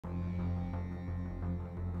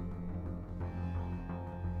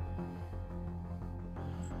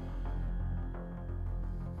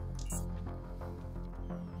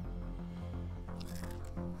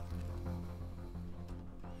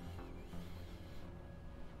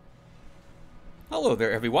Hello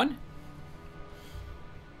there, everyone.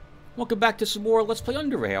 Welcome back to some more Let's Play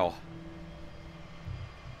Underrail.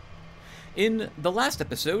 In the last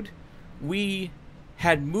episode, we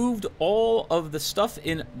had moved all of the stuff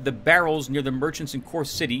in the barrels near the merchants in Core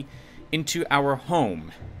City into our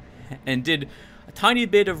home, and did a tiny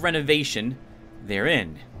bit of renovation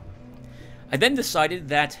therein. I then decided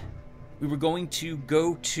that we were going to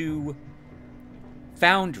go to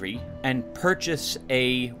Foundry and purchase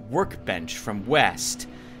a workbench from West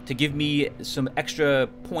to give me some extra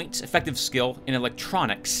points, effective skill in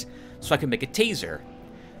electronics, so I can make a taser.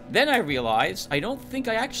 Then I realized I don't think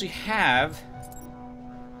I actually have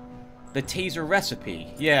the taser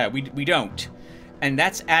recipe. Yeah, we don't. And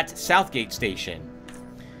that's at Southgate Station.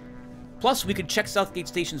 Plus, we could check Southgate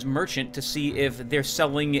Station's merchant to see if they're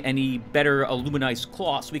selling any better aluminized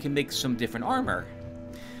cloth so we can make some different armor.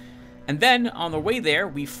 And then, on the way there,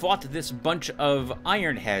 we fought this bunch of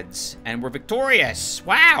iron heads, and we're victorious!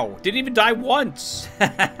 Wow! Didn't even die once!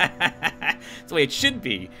 That's the way it should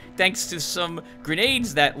be, thanks to some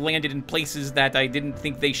grenades that landed in places that I didn't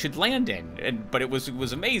think they should land in, but it was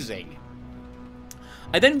amazing.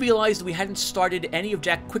 I then realized we hadn't started any of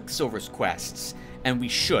Jack Quicksilver's quests, and we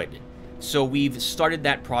should. So we've started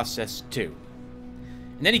that process too.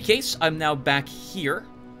 In any case, I'm now back here,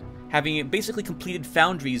 having basically completed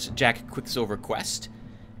Foundry's Jack Quicksilver quest,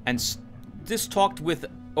 and just talked with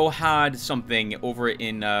Ohad something over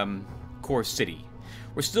in Core City.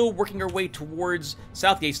 We're still working our way towards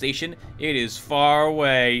Southgate Station. It is far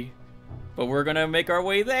away, but we're gonna make our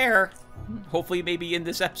way there. Hopefully, maybe in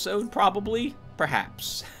this episode, probably,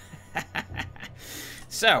 perhaps.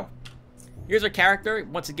 So, here's our character,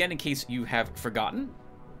 once again, in case you have forgotten.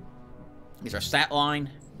 Here's our stat line.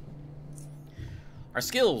 Our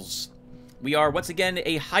skills. We are, once again,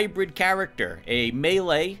 a hybrid character. A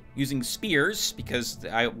melee, using spears, because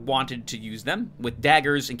I wanted to use them, with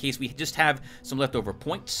daggers in case we just have some leftover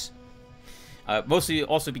points. Mostly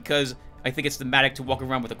also because I think it's thematic to walk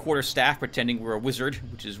around with a quarterstaff pretending we're a wizard,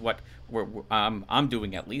 which is what I'm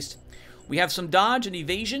doing at least. We have some dodge and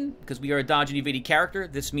evasion, because we are a dodge and evading character.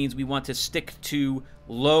 This means we want to stick to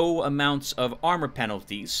low amounts of armor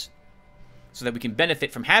penalties, so that we can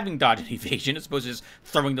benefit from having dodge and evasion, as opposed to just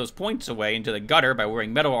throwing those points away into the gutter by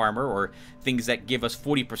wearing metal armor or things that give us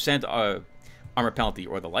 40% armor penalty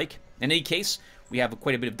or the like. In any case, we have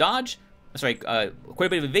quite a bit of dodge, quite a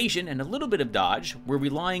bit of evasion and a little bit of dodge. We're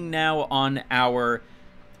relying now on our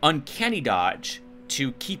uncanny dodge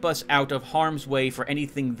to keep us out of harm's way for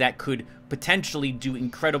anything that could potentially do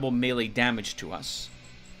incredible melee damage to us.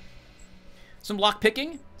 Some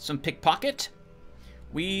lockpicking, some pickpocket.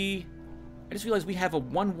 I just realized we have a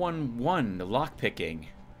 1-1-1 lockpicking.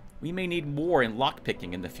 We may need more in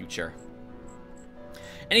lockpicking in the future.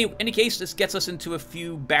 Any case, this gets us into a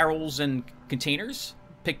few barrels and containers.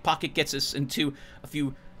 Pickpocket gets us into a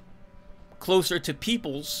few closer to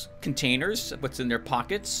people's containers, what's in their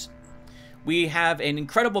pockets. We have an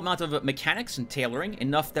incredible amount of mechanics and tailoring,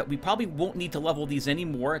 enough that we probably won't need to level these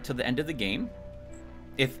anymore till the end of the game.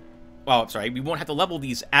 Well, sorry, we won't have to level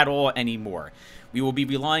these at all anymore. We will be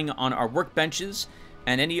relying on our workbenches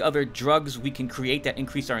and any other drugs we can create that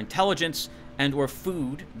increase our intelligence, and or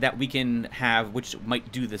food that we can have which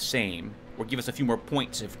might do the same, or give us a few more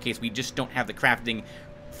points in case we just don't have the crafting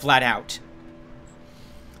flat out.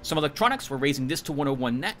 Some electronics, we're raising this to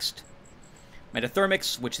 101 next.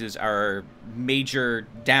 Metathermics, which is our major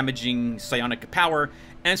damaging psionic power,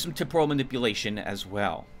 and some temporal manipulation as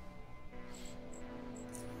well.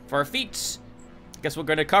 For our feats, I guess we're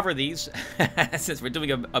going to cover these, since we're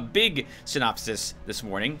doing a big synopsis this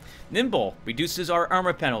morning. Nimble reduces our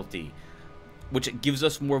armor penalty, which gives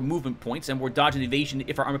us more movement points and more dodge and evasion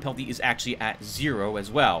if our armor penalty is actually at 0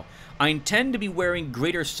 as well. I intend to be wearing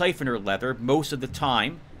greater siphoner leather most of the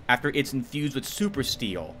time after it's infused with super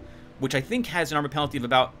steel, which I think has an armor penalty of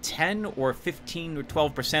about 10 or 15 or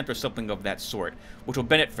 12% or something of that sort, which will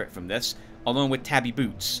benefit from this, along with tabby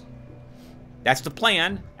boots. That's the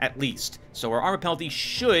plan, at least. So our armor penalty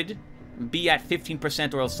should be at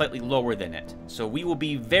 15% or slightly lower than it. So we will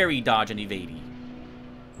be very dodge and evading.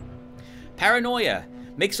 Paranoia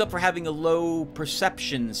makes up for having a low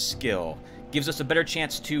perception skill. Gives us a better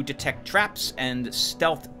chance to detect traps and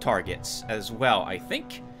stealth targets as well, I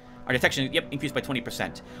think. Our detection, yep, increased by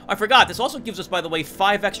 20%. I forgot, this also gives us, by the way,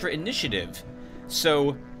 5 extra initiative.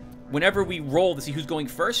 So whenever we roll to see who's going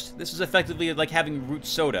first, this is effectively like having root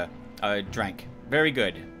soda. Drank. Very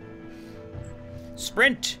good.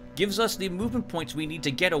 Sprint gives us the movement points we need to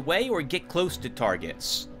get away or get close to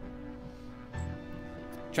targets.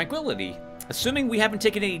 Tranquility. Assuming we haven't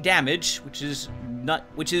taken any damage, which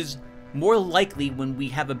is more likely when we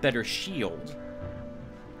have a better shield.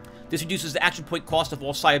 This reduces the action point cost of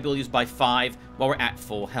all psi abilities by 5 while we're at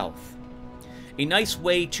full health. A nice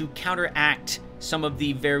way to counteract some of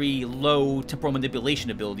the very low temporal manipulation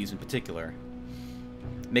abilities in particular,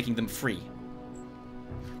 making them free.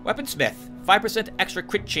 Weaponsmith, 5% extra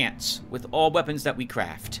crit chance with all weapons that we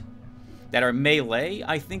craft. That are melee,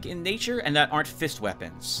 I think, in nature, and that aren't fist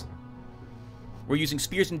weapons. We're using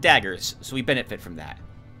spears and daggers, so we benefit from that.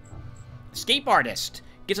 Escape Artist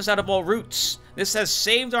gets us out of all routes. This has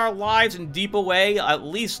saved our lives in Deep Away at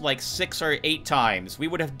least like 6 or 8 times. We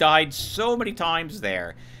would have died so many times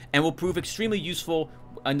there, and will prove extremely useful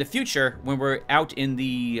in the future when we're out in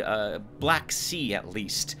the Black Sea, at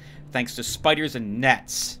least, thanks to spiders and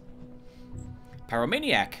nets.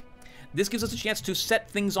 Pyromaniac. This gives us a chance to set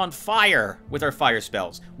things on fire with our fire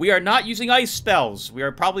spells. We are not using ice spells. We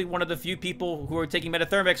are probably one of the few people who are taking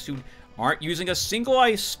metathermics who aren't using a single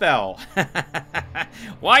ice spell.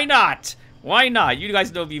 Why not? Why not? You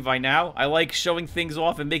guys know me by now. I like showing things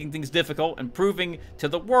off and making things difficult and proving to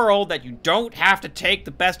the world that you don't have to take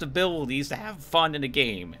the best abilities to have fun in a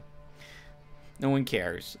game. No one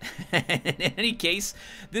cares. In any case,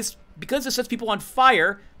 because this sets people on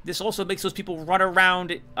fire, this also makes those people run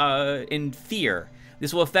around in fear.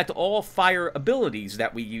 This will affect all fire abilities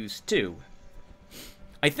that we use too.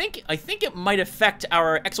 I think it might affect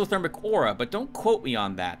our exothermic aura, but don't quote me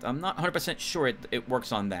on that. I'm not 100% sure it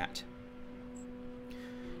works on that.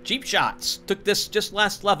 Cheap Shots took this just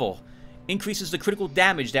last level. Increases the critical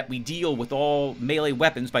damage that we deal with all melee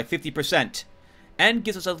weapons by 50%. And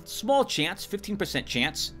gives us a small chance, 15%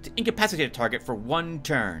 chance, to incapacitate a target for 1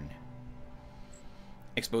 turn.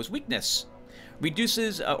 Exposed Weakness.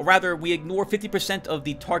 Reduces, rather, we ignore 50% of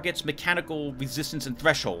the target's mechanical resistance and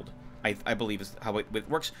threshold, I believe is how it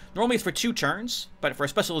works. Normally it's for 2 turns, but for a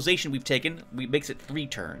specialization we've taken, makes it 3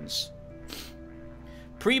 turns.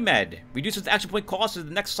 Pre-Med. Reduces the action point cost of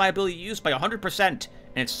the next psi ability used by 100%, and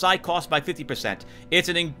its psi cost by 50%. It's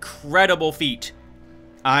an incredible feat.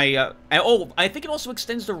 I think it also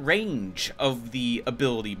extends the range of the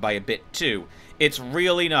ability by a bit, too. It's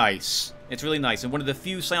really nice. It's really nice, and one of the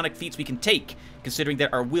few psionic feats we can take, considering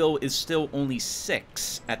that our will is still only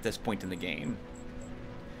 6 at this point in the game.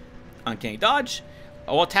 Uncanny Dodge.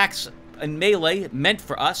 All attacks in melee meant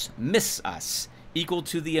for us miss us, equal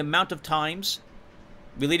to the amount of times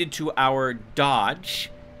related to our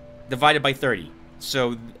dodge divided by 30.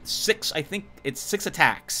 So 6, I think it's 6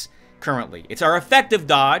 attacks currently. It's our effective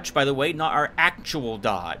dodge, by the way, not our actual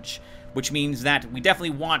dodge, which means that we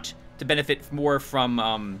definitely want to benefit more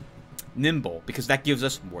from Nimble, because that gives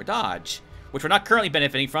us more dodge, which we're not currently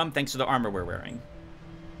benefiting from thanks to the armor we're wearing.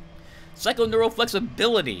 Psychoneural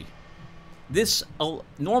Flexibility. This,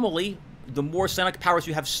 normally, the more psionic powers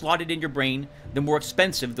you have slotted in your brain, the more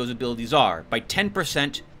expensive those abilities are, by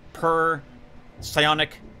 10% per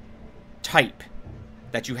psionic type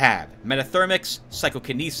that you have. Metathermics,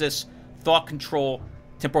 Psychokinesis, Thought Control,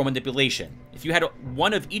 Temporal Manipulation. If you had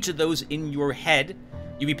one of each of those in your head,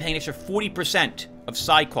 you'd be paying an extra 40% of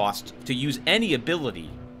psi cost to use any ability.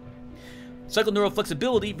 Psychoneural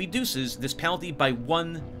Flexibility reduces this penalty by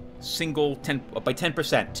by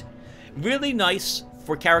 10%. Really nice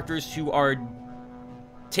for characters who are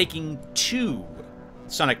taking 2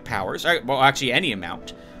 sonic powers, well, actually any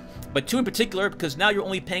amount, but 2 in particular because now you're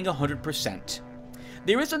only paying 100%.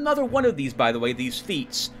 There is another one of these, by the way, these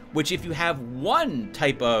feats, which if you have 1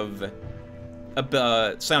 type of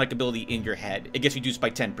psionic ability in your head, it gets reduced by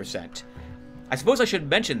 10%. I suppose I should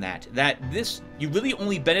mention that this, you really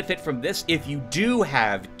only benefit from this if you do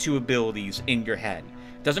have 2 abilities in your head.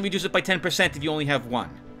 It doesn't reduce it by 10% if you only have 1.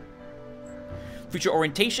 Future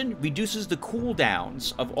Orientation reduces the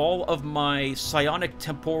cooldowns of all of my psionic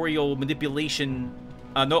temporal manipulation.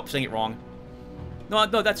 Nope, saying it wrong. No,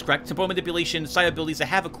 that's correct. Temporal manipulation psi abilities that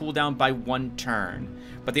have a cooldown by 1 turn,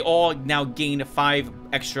 but they all now gain 5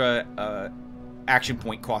 extra action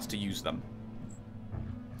point cost to use them.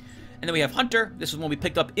 And then we have Hunter. This is one we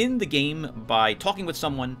picked up in the game by talking with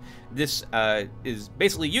someone. This is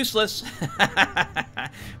basically useless,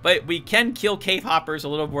 but we can kill cave hoppers a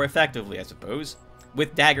little more effectively, I suppose,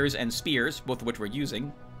 with daggers and spears, both of which we're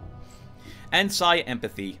using. And Psi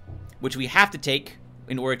Empathy, which we have to take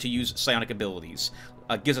in order to use psionic abilities.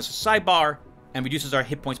 Gives us a sidebar and reduces our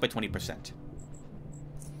hit points by 20%.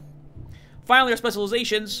 Finally, our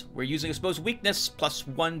specializations, we're using Exposed Weakness plus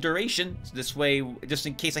 1 duration. So this way, just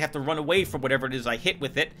in case I have to run away from whatever it is I hit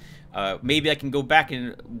with it, maybe I can go back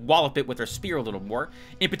and wallop it with our spear a little more.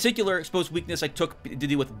 In particular, Exposed Weakness I took to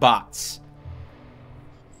deal with bots.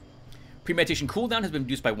 Premeditation cooldown has been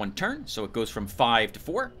reduced by 1 turn, so it goes from 5 to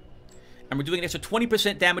 4. And we're doing an extra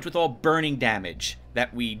 20% damage with all burning damage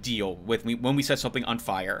that we deal with when we set something on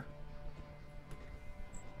fire.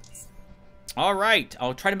 All right,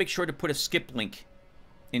 I'll try to make sure to put a skip link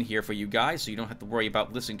in here for you guys so you don't have to worry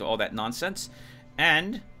about listening to all that nonsense.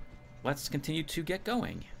 And let's continue to get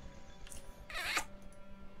going.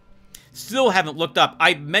 Still haven't looked up.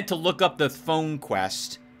 I meant to look up the phone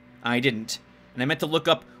quest. I didn't. And I meant to look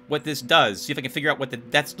up what this does. See if I can figure out what the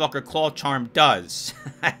Deathstalker Claw Charm does.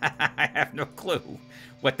 I have no clue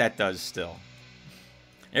what that does still.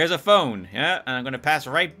 There's a phone. Yeah, and I'm going to pass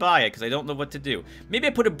right by it because I don't know what to do. Maybe I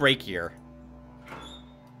put a break here.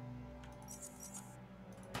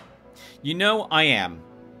 You know, I am.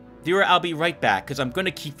 Viewer, I'll be right back because I'm going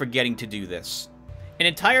to keep forgetting to do this. An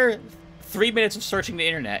entire 3 minutes of searching the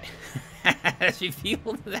internet has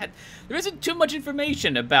revealed that there isn't too much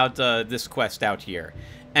information about this quest out here.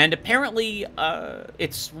 And apparently,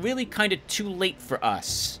 it's really kind of too late for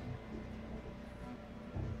us.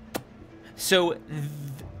 So,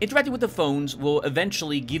 interacting with the phones will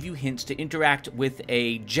eventually give you hints to interact with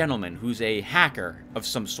a gentleman who's a hacker of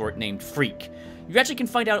some sort named Freak. You actually can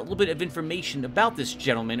find out a little bit of information about this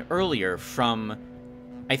gentleman earlier from,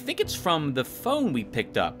 I think it's from the phone we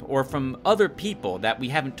picked up, or from other people that we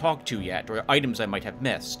haven't talked to yet, or items I might have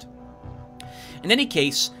missed. In any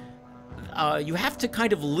case, you have to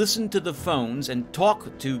kind of listen to the phones and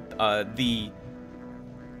talk to the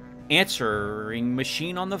answering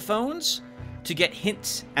machine on the phones to get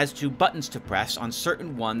hints as to buttons to press on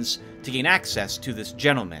certain ones to gain access to this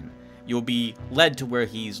gentleman. You'll be led to where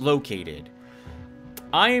he's located.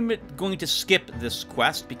 I'm going to skip this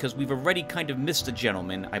quest because we've already kind of missed the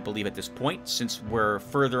gentleman, I believe, at this point, since we're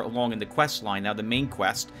further along in the quest line, now the main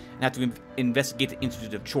quest, and have to investigate the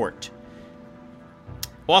Institute of Chort.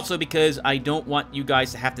 Also because I don't want you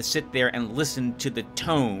guys to have to sit there and listen to the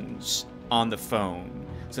tones on the phone.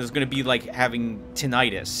 So it's going to be like having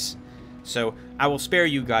tinnitus. So I will spare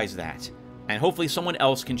you guys that. And hopefully someone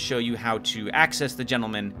else can show you how to access the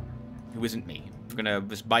gentleman who isn't me. We're going to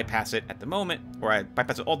just bypass it at the moment, or I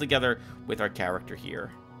bypass it altogether with our character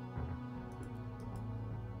here.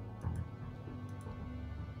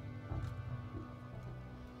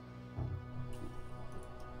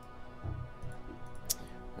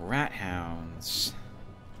 Rat hounds.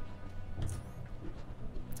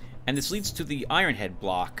 And this leads to the Ironhead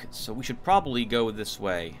block, so we should probably go this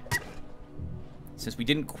way, since we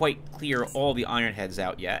didn't quite clear all the Ironheads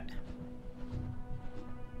out yet.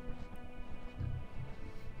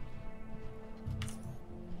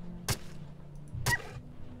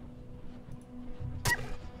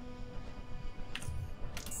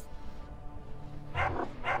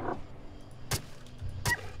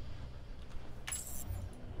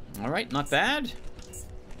 Alright, not bad.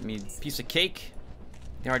 I mean, piece of cake.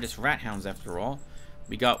 They are just rat hounds after all.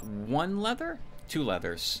 We got 1 leather? 2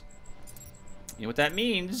 leathers. You know what that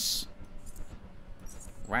means?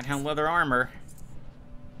 Rat hound leather armor.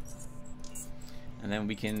 And then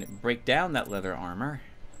we can break down that leather armor.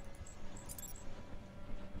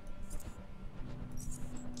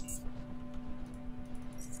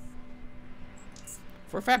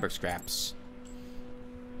 For fabric scraps.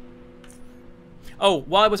 Oh,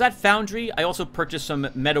 while I was at Foundry, I also purchased some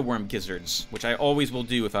Metaworm Gizzards, which I always will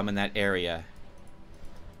do if I'm in that area.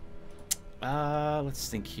 Let's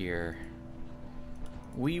think here.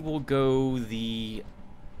 We will go the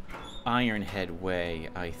Ironhead way,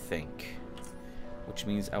 I think. Which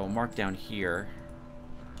means I will mark down here.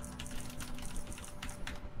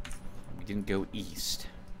 We didn't go east.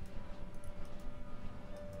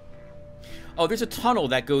 Oh, there's a tunnel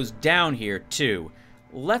that goes down here, too.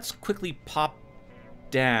 Let's quickly pop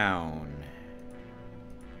down.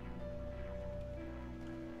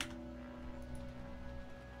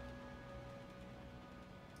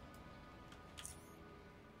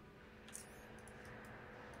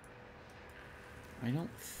 I don't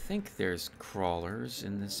think there's crawlers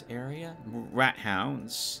in this area. Rat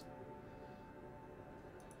hounds.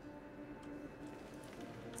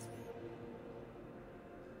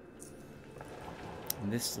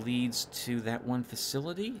 And this leads to that one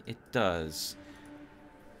facility? It does.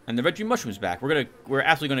 And the red tree mushroom's back. We're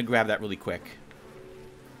absolutely gonna grab that really quick.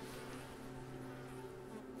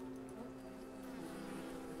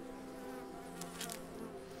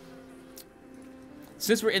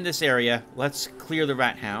 Since we're in this area, let's clear the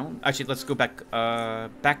rat hound. Actually, let's go back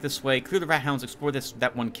back this way, clear the rat hounds, explore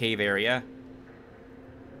that one cave area.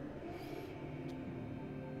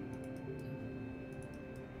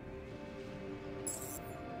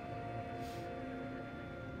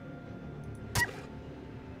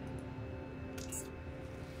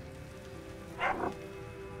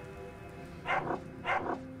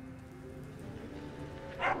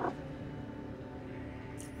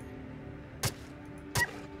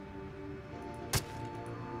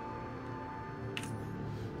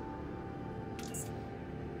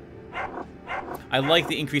 I like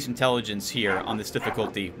the increased intelligence here on this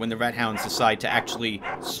difficulty when the rat hounds decide to actually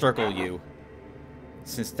circle you.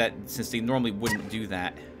 Since they normally wouldn't do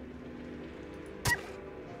that.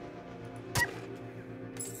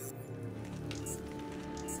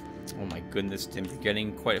 Oh my goodness, Tim, you're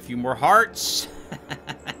getting quite a few more hearts.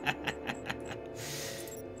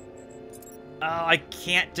 Oh, I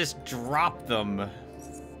can't just drop them.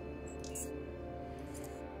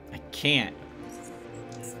 I can't.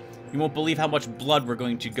 You won't believe how much blood we're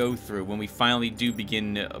going to go through when we finally do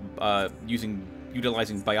begin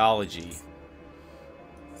utilizing biology.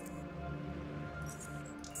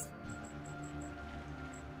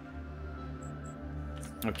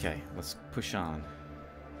 Okay, let's push on.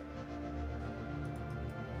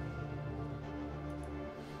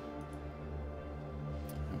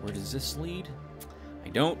 Where does this lead? I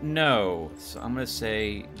don't know. So I'm going to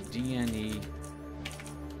say DNE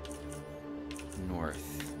north.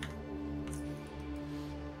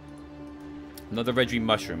 Another Reggie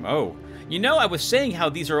mushroom. Oh, you know, I was saying how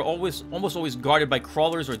these are almost always guarded by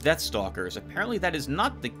crawlers or deathstalkers. Apparently that is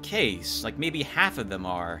not the case. Like maybe half of them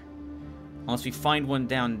are. Unless we find one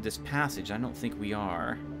down this passage. I don't think we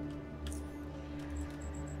are.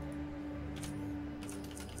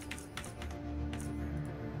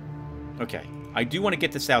 Okay, I do want to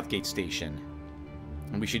get to Southgate Station.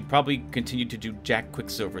 And we should probably continue to do Jack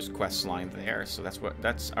Quicksilver's quest line there. So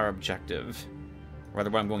that's our objective. Rather,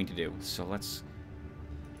 what I'm going to do. So let's...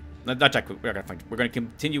 Not Jack Quick. We're going to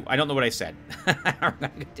continue... I don't know what I said. We're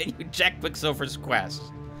going to continue Jack Quicksilver's quest.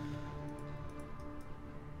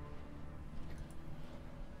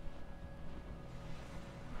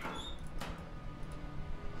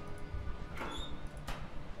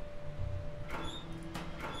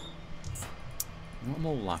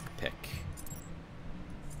 Normal lockpick.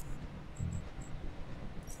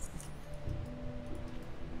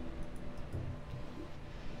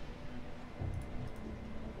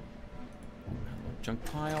 Junk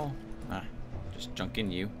pile. Ah, just junk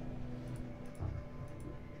in you.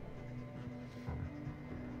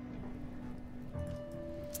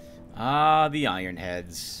 Ah, the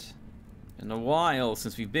Ironheads. Been a while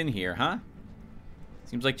since we've been here, huh?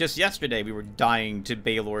 Seems like just yesterday we were dying to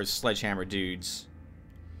Baylor's sledgehammer dudes.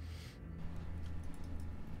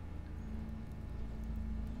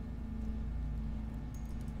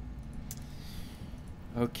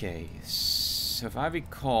 Okay, so if I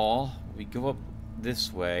recall, we go up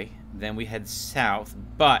this way, then we head south,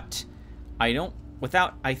 but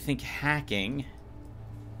without, I think, hacking,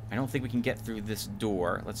 I don't think we can get through this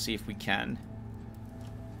door. Let's see if we can.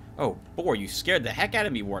 Oh, boy, you scared the heck out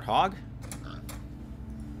of me, Warthog.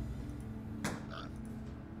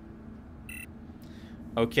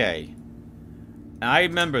 Okay. I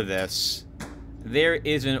remember this. There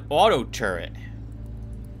is an auto turret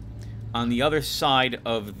on the other side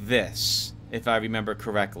of this, if I remember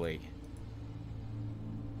correctly.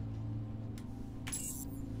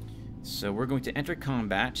 So we're going to enter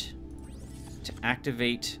combat to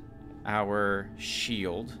activate our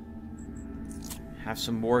shield, have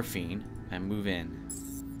some morphine, and move in.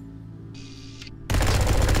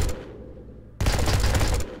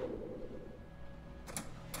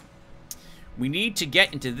 We need to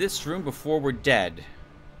get into this room before we're dead.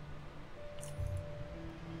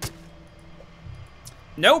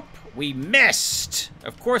 Nope, we missed.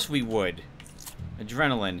 Of course we would.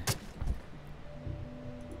 Adrenaline.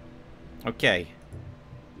 Okay.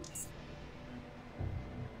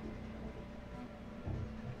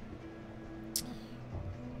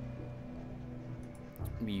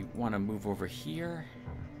 We want to move over here.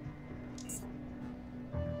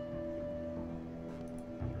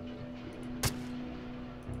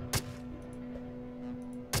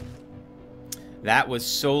 That was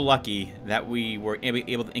so lucky that we were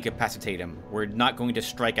able to incapacitate him. We're not going to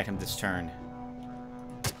strike at him this turn.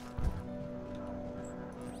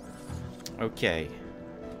 Okay.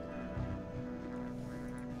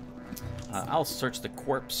 I'll search the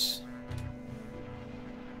corpse.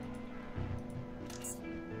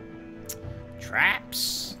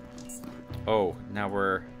 Traps! Oh, now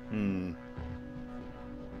we're... Now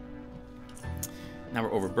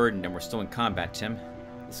we're overburdened and we're still in combat, Tim.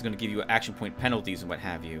 This is going to give you action point penalties and what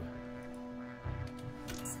have you.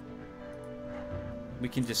 We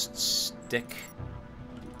can just stick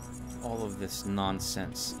all of this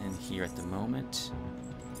nonsense in here at the moment.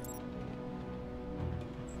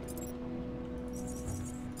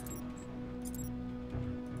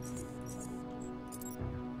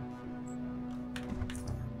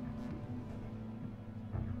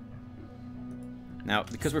 Now,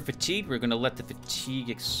 because we're fatigued, we're going to let the fatigue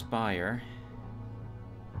expire.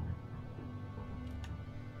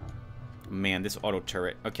 Man, this auto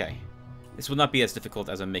turret. Okay. This will not be as difficult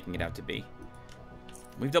as I'm making it out to be.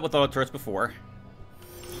 We've dealt with auto turrets before.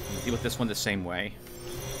 We'll deal with this one the same way.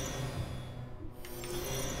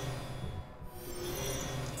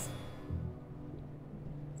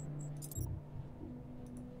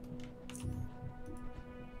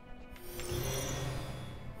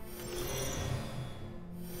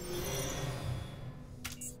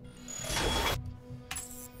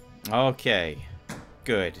 Okay.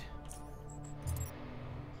 Good.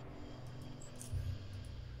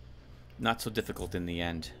 Not so difficult in the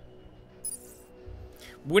end.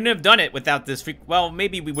 Wouldn't have done it without this... Well,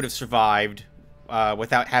 maybe we would have survived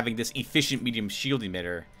without having this efficient medium shield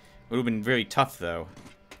emitter. It would have been very tough, though.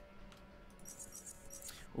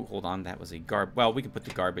 Oh, hold on. That was a Well, we can put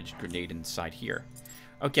the garbage grenade inside here.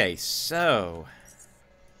 Okay, so...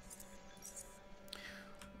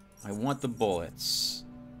 I want the bullets.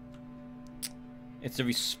 It's a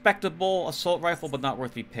respectable assault rifle, but not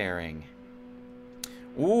worth repairing.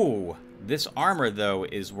 Ooh, this armor, though,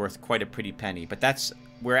 is worth quite a pretty penny. But that's...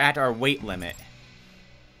 We're at our weight limit.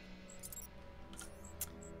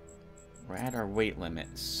 We're at our weight limit.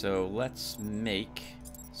 So let's make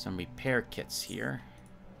some repair kits here.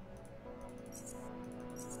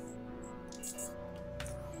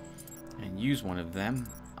 And use one of them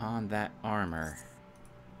on that armor.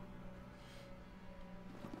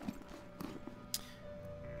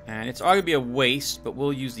 And it's going to be a waste, but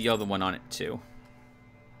we'll use the other one on it too.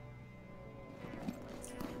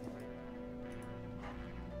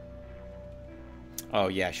 Oh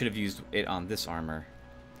yeah, I should have used it on this armor.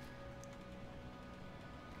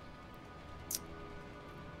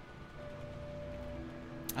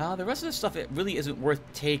 The rest of the stuff, it really isn't worth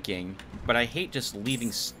taking, but I hate just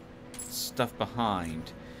leaving stuff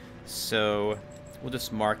behind. So, we'll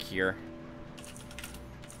just mark here.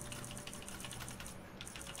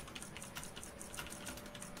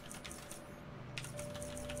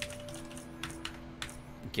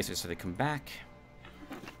 In case I decide to come back.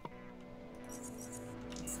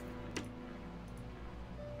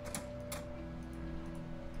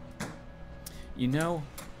 You know,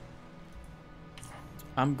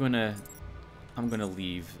 I'm gonna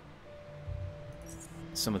leave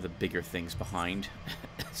some of the bigger things behind.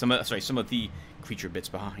 some of the creature bits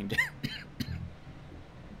behind.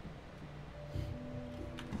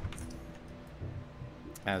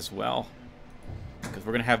 As well. Because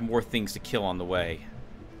we're gonna have more things to kill on the way.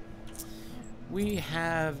 We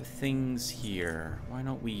have things here. Why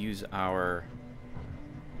don't we use our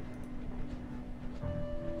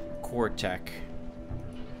core tech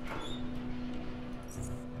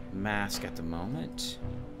mask at the moment.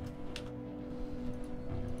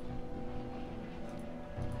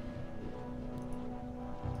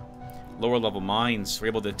 Lower level mines, we're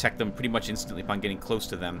able to detect them pretty much instantly upon getting close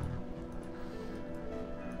to them.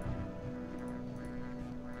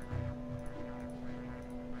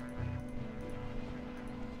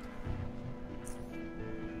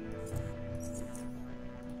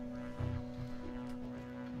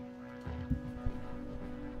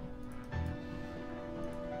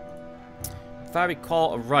 If I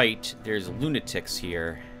recall right, there's lunatics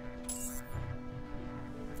here.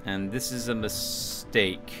 And this is a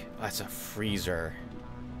mistake. Oh, that's a freezer.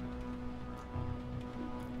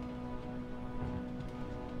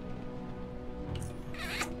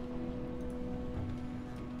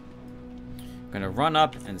 Gonna run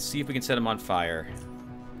up and see if we can set him on fire.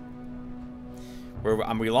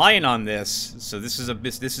 I'm relying on this, so this is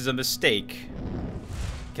a mistake.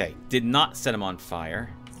 Okay, did not set him on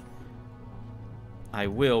fire. I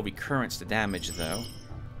will recurrence the damage, though.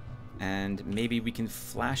 And maybe we can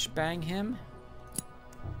flashbang him?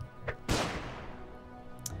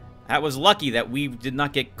 That was lucky that we did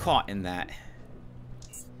not get caught in that.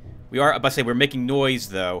 We are about to say we're making noise,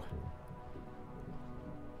 though.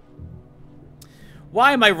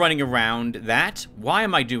 Why am I running around that? Why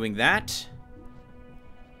am I doing that?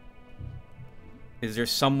 Is there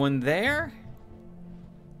someone there?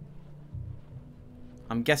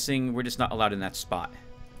 I'm guessing we're just not allowed in that spot.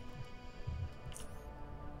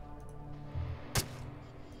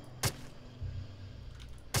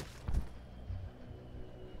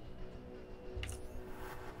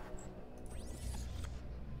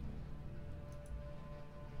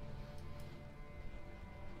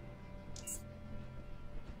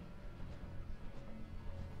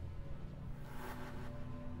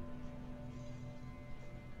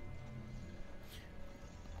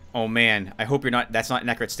 Oh man, I hope you're not... That's not an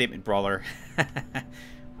accurate statement, Brawler.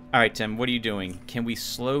 Alright, Tim, what are you doing? Can we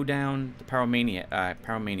slow down the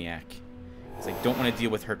Pyromaniac? Because I don't want to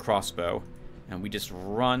deal with her crossbow. And we just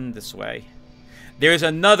run this way. There's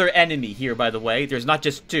another enemy here, by the way. There's not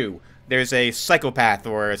just two. There's a psychopath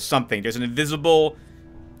or something. There's an invisible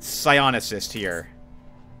psionicist here.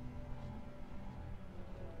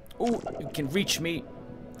 Ooh, you can reach me.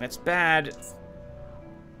 That's bad.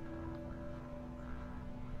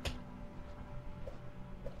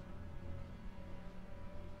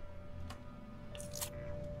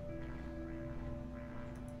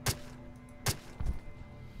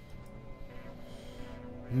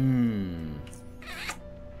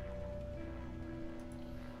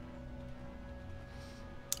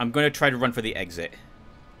 I'm going to try to run for the exit.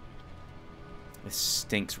 This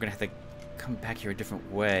stinks. We're going to have to come back here a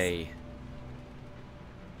different way.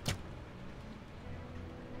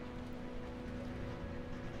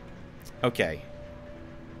 Okay.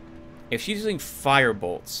 If she's using fire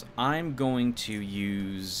bolts, I'm going to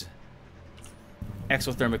use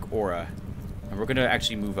exothermic aura. And we're going to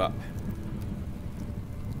actually move up.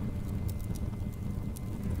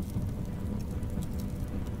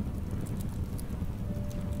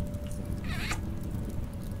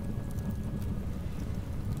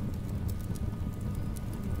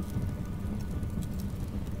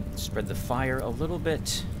 Spread the fire a little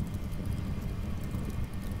bit.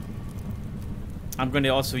 I'm going to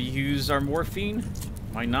also use our morphine.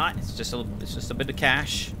 Why not? It's just a bit of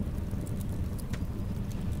cash.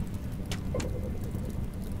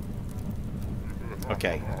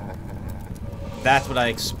 Okay. That's what I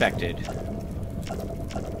expected.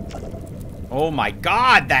 Oh my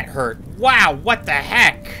god, that hurt. Wow, what the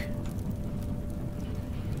heck?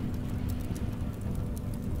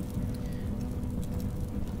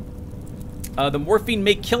 The morphine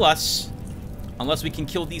may kill us unless we can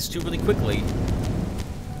kill these two really quickly.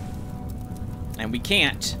 And we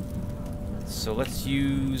can't. So let's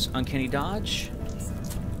use Uncanny Dodge.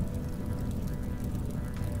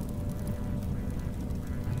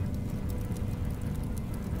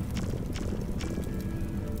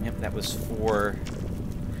 Yep, that was for...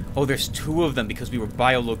 Oh, there's two of them because we were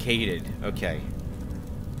biolocated. Okay.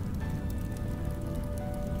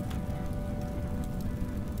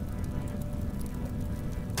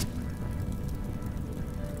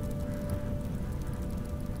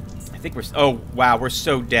 I think we're... Oh, wow, we're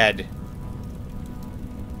so dead.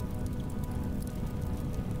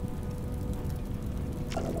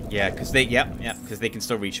 Yeah, because they... Yep, because they can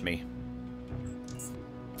still reach me.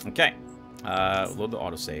 Okay. Load the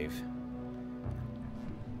autosave.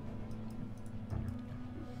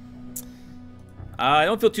 I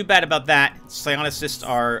don't feel too bad about that. Psionicists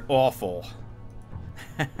are awful.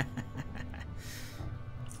 We'll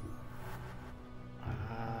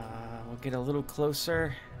get a little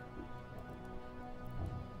closer.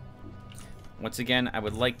 Once again, I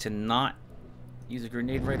would like to not use a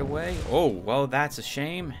grenade right away. Oh, well, that's a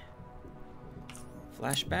shame.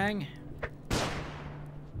 Flashbang.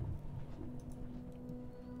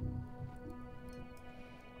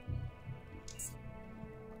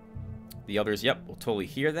 The others, yep, will totally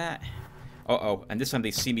hear that. Uh-oh, and this time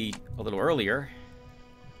they see me a little earlier.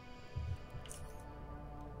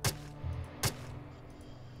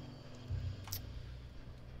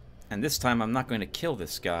 And this time I'm not going to kill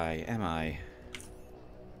this guy, am I?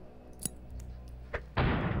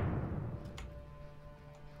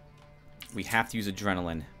 We have to use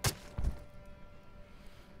adrenaline.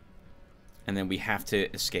 And then we have to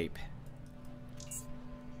escape.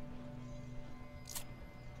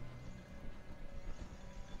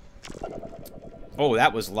 Oh,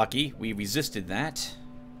 that was lucky. We resisted that.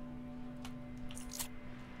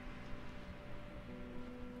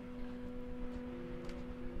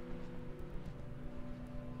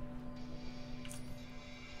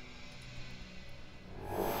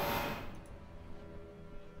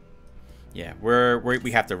 Yeah,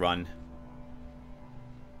 we have to run.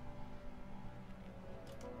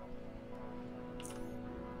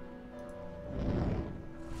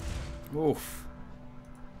 Oof.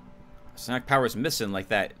 Sonic power's missing like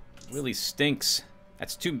that. Really stinks.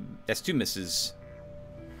 That's two misses.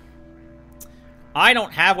 I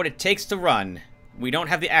don't have what it takes to run. We don't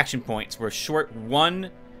have the action points. We're short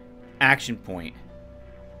one action point.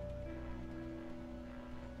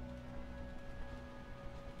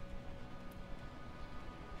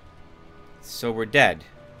 So we're dead.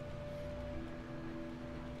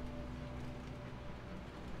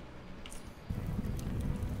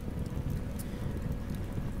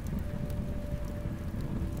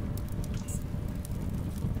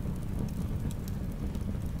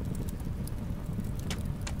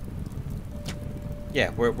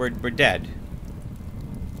 Yeah, we're dead.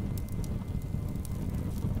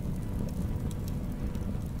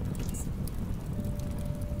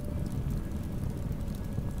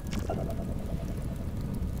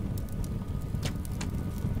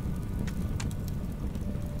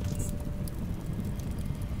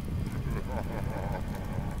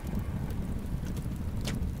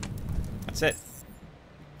 That's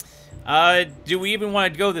it. Do we even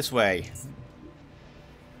want to go this way?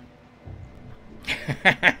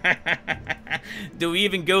 Do we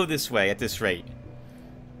even go this way at this rate?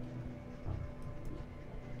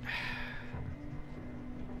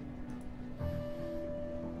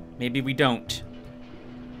 Maybe we don't.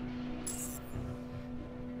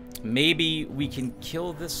 Maybe we can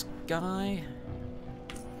kill this guy?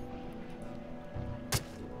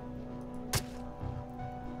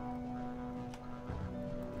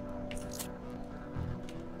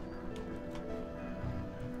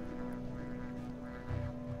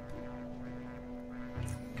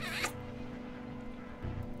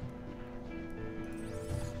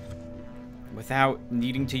 Without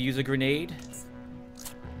needing to use a grenade?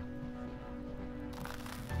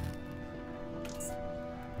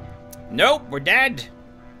 Nope, we're dead.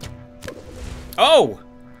 Oh!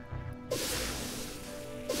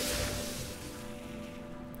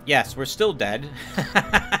 Yes, we're still dead.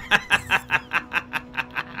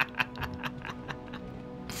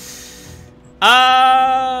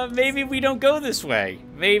 Maybe we don't go this way.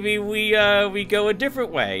 Maybe we go a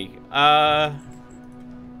different way.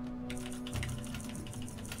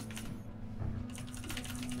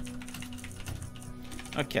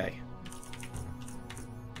 Okay.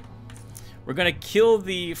 We're gonna kill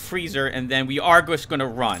the freezer, and then we are just gonna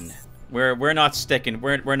run. We're not sticking.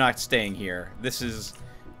 We're not staying here. This is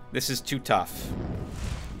too tough.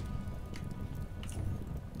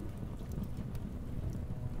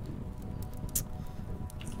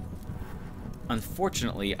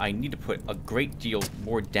 Unfortunately, I need to put a great deal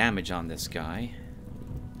more damage on this guy.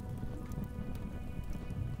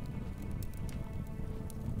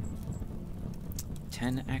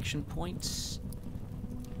 Ten action points.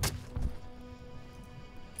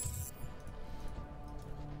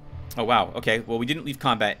 Oh, wow. Okay, well, we didn't leave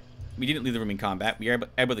combat. We didn't leave the room in combat. We are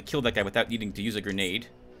able to kill that guy without needing to use a grenade.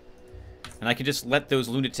 And I can just let those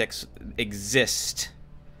lunatics exist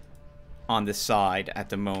on this side at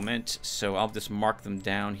the moment. So I'll just mark them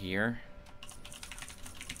down here.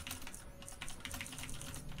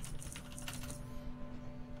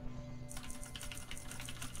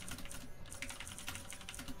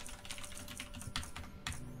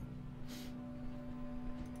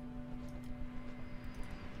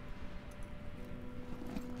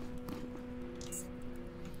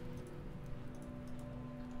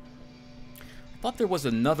 I thought there was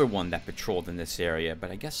another one that patrolled in this area, but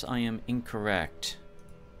I guess I am incorrect.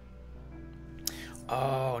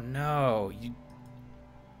 Oh, no.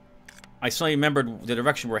 I suddenly remembered the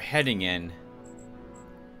direction we're heading in.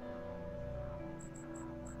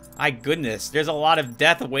 My goodness, there's a lot of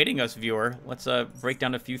death awaiting us, viewer. Let's break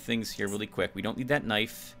down a few things here really quick. We don't need that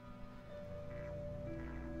knife.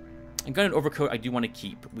 A gun and overcoat I do want to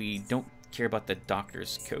keep. We don't care about the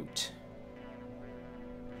doctor's coat.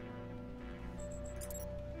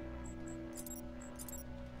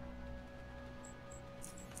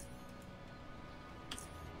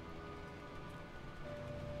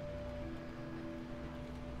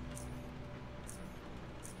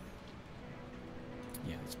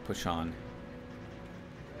 Push on.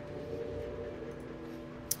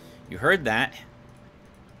 You heard that.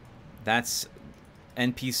 That's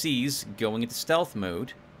NPCs going into stealth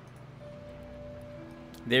mode.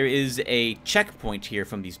 There is a checkpoint here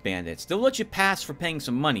from these bandits. They'll let you pass for paying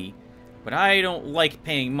some money, but I don't like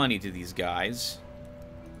paying money to these guys.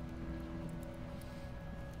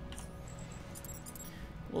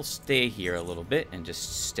 We'll stay here a little bit and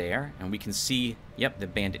just stare, and we can see, yep, the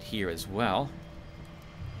bandit here as well.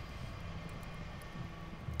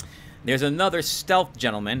 There's another stealth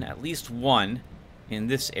gentleman, at least one, in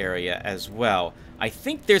this area as well. I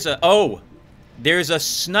think there's a... Oh! There's a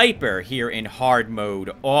sniper here in hard mode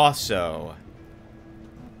also.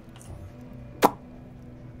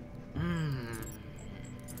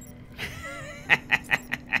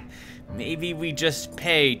 Maybe we just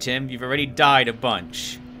pay, Tim. You've already died a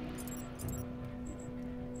bunch.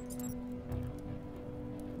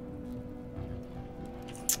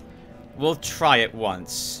 We'll try it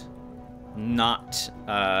once. Not,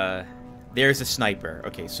 there's a sniper.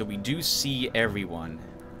 Okay, so we do see everyone.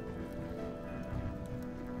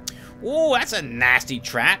 Oh, that's a nasty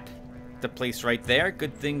trap. The place right there.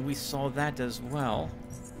 Good thing we saw that as well.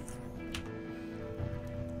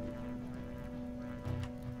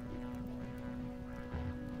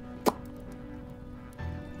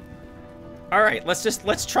 Alright,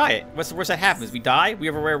 let's try it. What's the worst that happens? We die?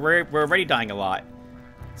 We're already dying a lot.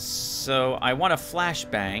 So, I want to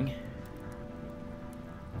flashbang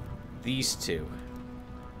these two.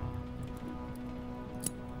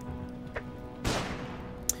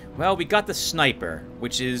 Well, we got the sniper,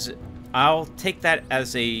 which is I'll take that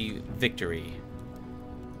as a victory.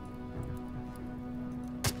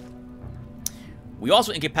 We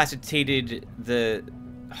also incapacitated the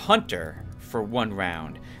hunter for 1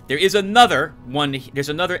 round. There is another one. There's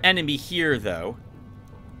another enemy here, though.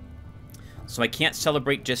 So I can't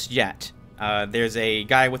celebrate just yet. There's a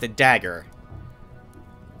guy with a dagger.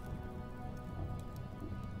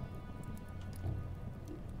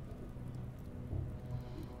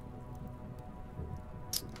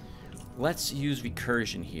 Let's use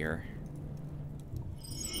recursion here.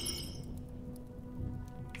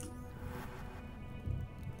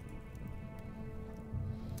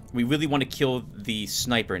 We really want to kill the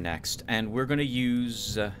sniper next, and we're going to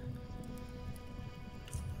use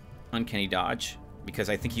Uncanny Dodge, because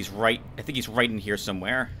I think he's right. I think he's right in here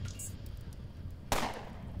somewhere.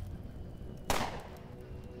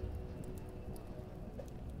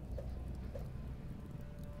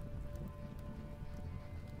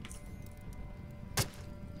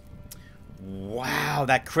 Wow,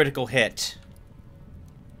 that critical hit.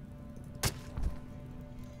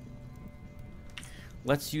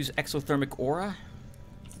 Let's use Exothermic Aura.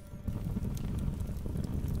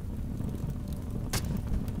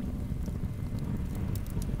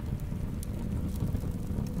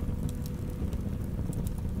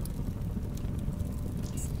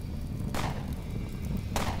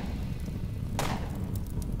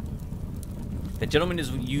 The gentleman is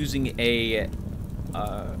using a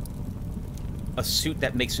suit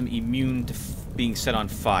that makes him immune to being set on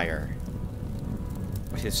fire.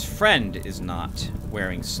 But his friend is not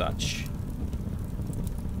wearing such.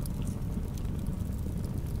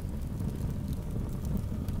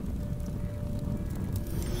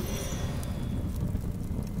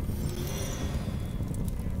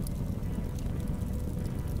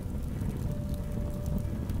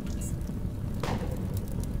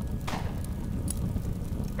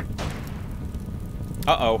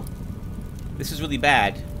 Uh-oh. This is really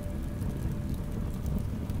bad.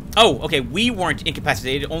 Oh, okay, we weren't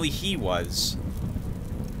incapacitated, only he was.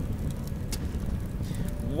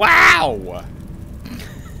 Wow!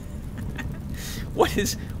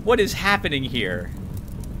 What is happening here?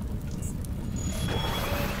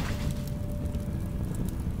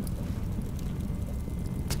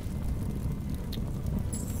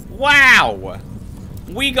 Wow!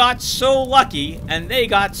 We got so lucky, and they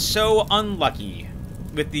got so unlucky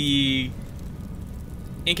with the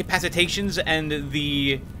incapacitations and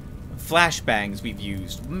the flashbangs we've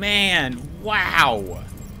used. Man, wow!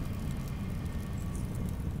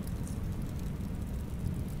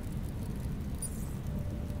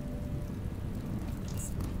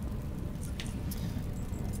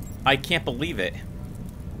 I can't believe it.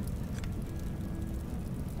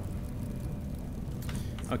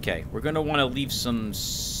 Okay, we're gonna want to leave some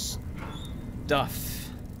stuff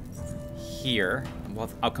here. Well,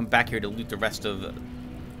 I'll come back here to loot the rest of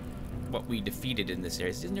what we defeated in this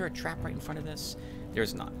area. Isn't there a trap right in front of this?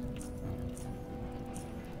 There's not.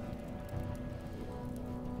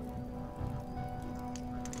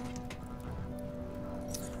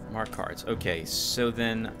 Mark cards. Okay, so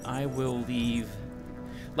then I will leave...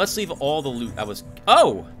 Let's leave all the loot I was...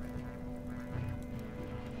 Oh!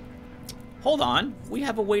 Hold on. We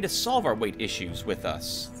have a way to solve our weight issues with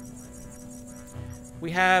us.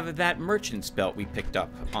 We have that merchant's belt we picked up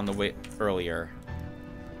on the way earlier.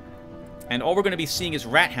 And all we're going to be seeing is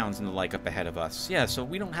rat hounds and the like up ahead of us. Yeah, so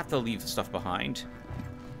we don't have to leave stuff behind.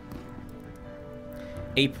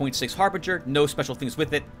 8.6 Harbinger. No special things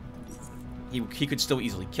with it. He could still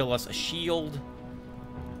easily kill us. A shield.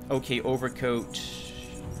 Okay, overcoat.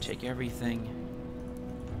 Take everything.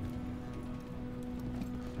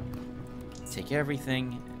 Take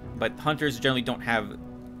everything. But hunters generally don't have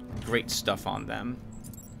great stuff on them.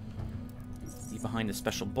 Leave behind the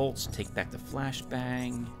special bolts. Take back the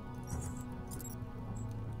flashbang.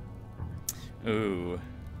 Ooh.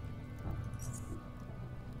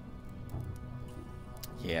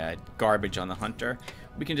 Yeah, garbage on the hunter.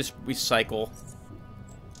 We can just recycle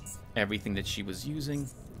everything that she was using,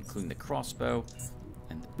 including the crossbow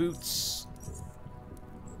and the boots.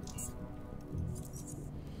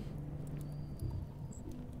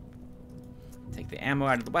 Take the ammo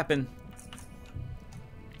out of the weapon.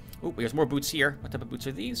 Oh, there's more boots here. What type of boots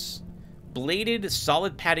are these? Bladed,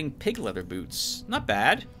 solid padding pig leather boots. Not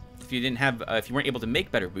bad. If you didn't have, if you weren't able to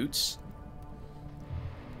make better boots.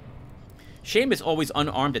 Shame is always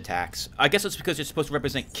unarmed attacks. I guess it's because you're supposed to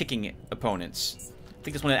represent kicking opponents. I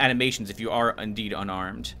think it's one of the animations if you are indeed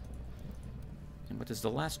unarmed. And what does the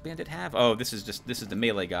last bandit have? Oh, this is the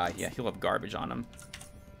melee guy. Yeah, he'll have garbage on him.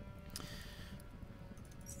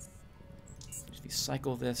 Just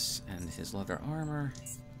recycle this and his leather armor.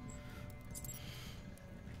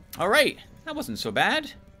 Alright, that wasn't so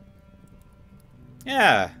bad.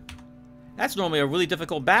 Yeah. That's normally a really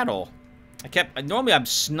difficult battle. Normally I'm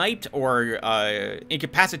sniped or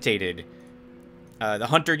incapacitated. The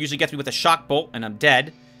hunter usually gets me with a shock bolt and I'm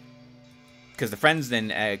dead. Because the friends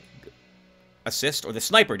then assist, or the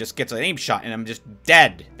sniper just gets an aim shot and I'm just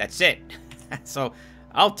dead. That's it. So,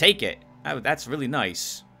 I'll take it. That's really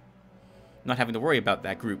nice. Not having to worry about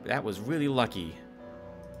that group. That was really lucky.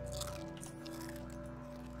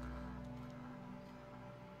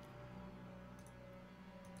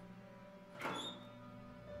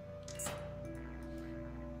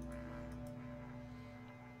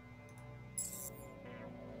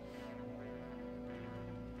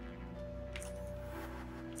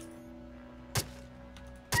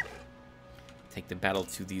 Take the battle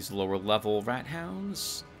to these lower level rat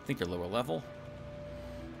hounds. I think they're lower level.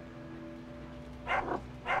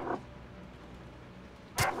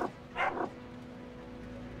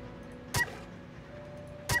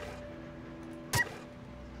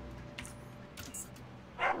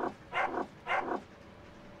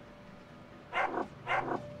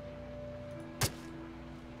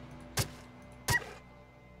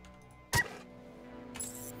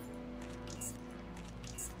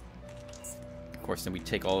 Of course, then we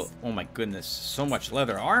take all... Oh my goodness, so much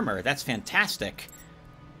leather armor. That's fantastic.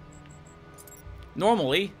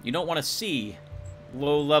 Normally, you don't want to see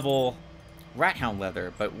low-level rat hound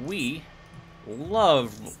leather, but we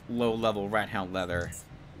love low-level rat hound leather.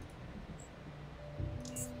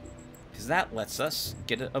 Because that lets us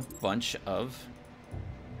get a bunch of...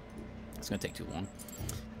 It's going to take too long.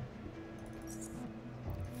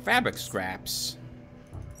 Fabric scraps.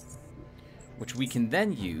 Which we can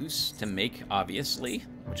then use to make, obviously,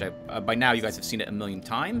 which by now you guys have seen it a million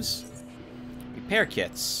times, repair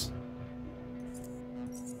kits.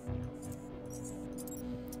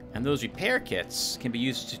 And those repair kits can be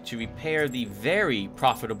used to repair the very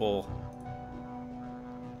profitable...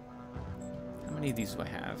 How many of these do I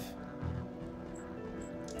have?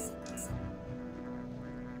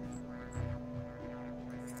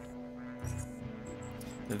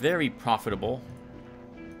 The very profitable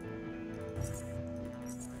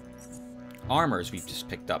armors we've just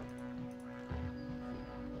picked up.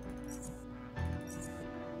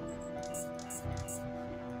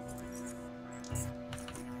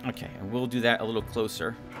 Okay, and we'll do that a little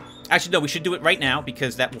closer. Actually, no, we should do it right now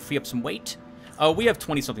because that will free up some weight. We have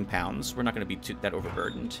 20-something pounds. We're not going to be that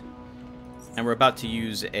overburdened. And we're about to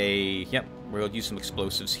use a... Yep, we'll use some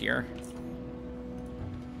explosives here.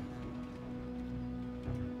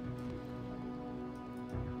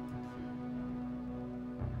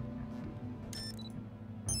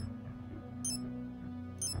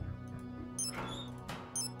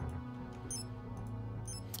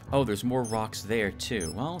 Oh, there's more rocks there,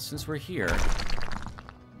 too. Well, since we're here,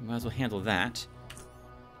 we might as well handle that.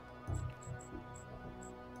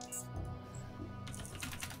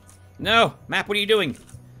 No! Map, what are you doing?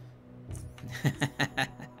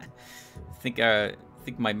 I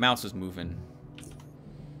think my mouse is moving.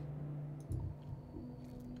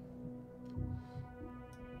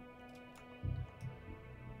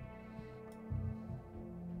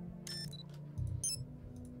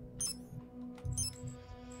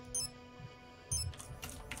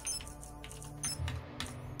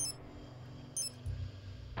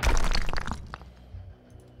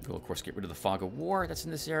 We'll, of course, get rid of the fog of war that's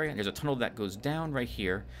in this area. There's a tunnel that goes down right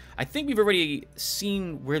here. I think we've already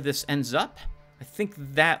seen where this ends up. I think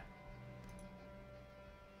that...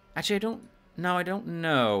 Actually, I don't... No, I don't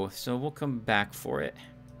know. So we'll come back for it.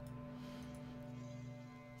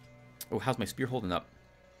 Oh, how's my spear holding up?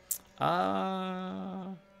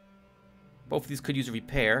 Both of these could use a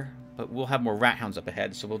repair, but we'll have more rat hounds up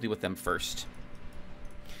ahead, so we'll deal with them first.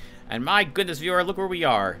 And my goodness, viewer, look where we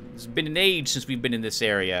are. It's been an age since we've been in this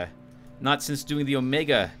area. Not since doing the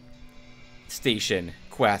Omega Station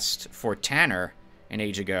quest for Tanner an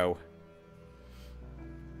age ago.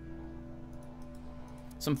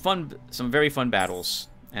 Some very fun battles.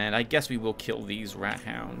 And I guess we will kill these rat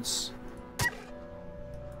hounds.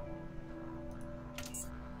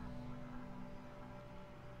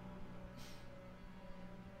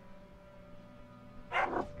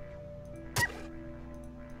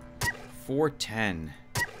 $410.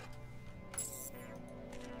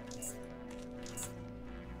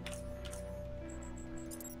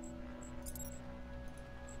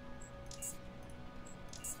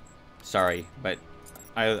 Sorry, but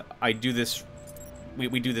I do this.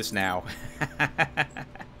 We do this now.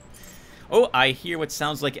 Oh, I hear what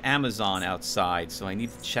sounds like Amazon outside, so I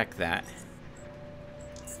need to check that.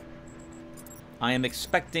 I am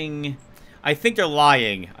expecting... I think they're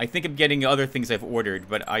lying. I think I'm getting other things I've ordered,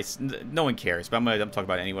 but no one cares. But I'm talking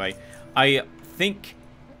about it anyway. I think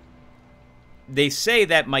they say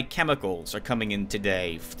that my chemicals are coming in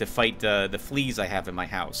today to fight the fleas I have in my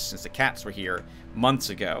house, since the cats were here months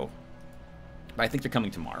ago. But I think they're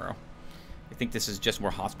coming tomorrow. I think this is just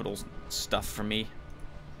more hospital stuff for me.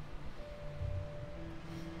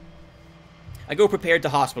 I go prepared to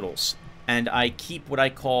hospitals, and I keep what I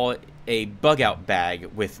call a bug-out bag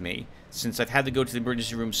with me, since I've had to go to the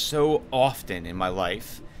emergency room so often in my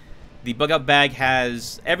life. The bug-out bag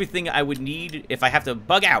has everything I would need if I have to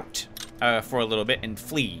bug out for a little bit and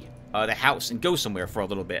flee the house and go somewhere for a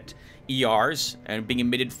little bit. ERs, and being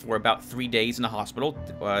admitted for about 3 days in the hospital,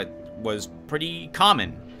 was pretty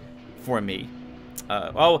common for me.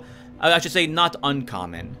 Well, I should say not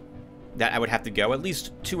uncommon, that I would have to go at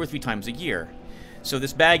least 2 or 3 times a year. So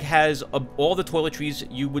this bag has all the toiletries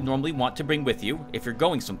you would normally want to bring with you if you're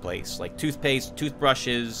going someplace, like toothpaste,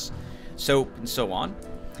 toothbrushes, soap, and so on.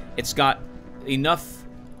 It's got enough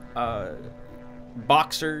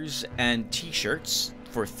boxers and t-shirts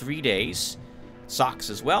for 3 days,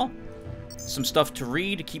 socks as well, some stuff to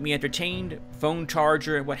read to keep me entertained, phone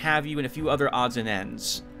charger, and what have you, and a few other odds and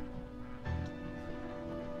ends.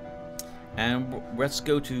 And let's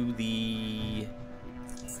go to the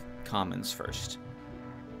commons first.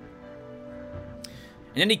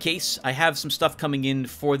 In any case, I have some stuff coming in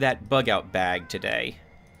for that bug-out bag today.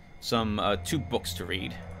 Some 2 books to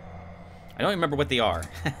read. I don't remember what they are.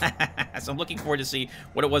 So I'm looking forward to see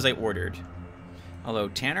what it was I ordered. Hello,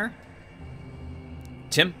 Tanner?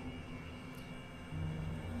 Tim?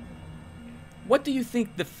 What do you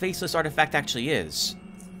think the faceless artifact actually is?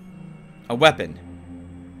 A weapon.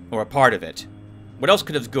 Or a part of it. What else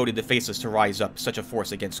could have goaded the faceless to rise up such a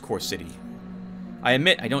force against Core City? I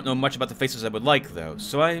admit I don't know much about the faceless I would like, though,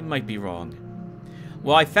 so I might be wrong.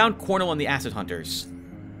 Well, I found Cornell and the Acid Hunters.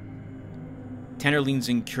 Tanner leans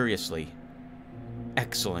in curiously.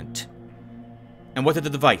 Excellent. And what of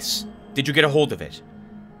the device? Did you get a hold of it?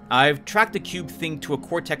 I've tracked the cube thing to a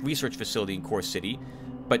Cortec research facility in Core City,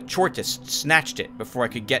 but Chortis snatched it before I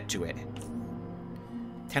could get to it.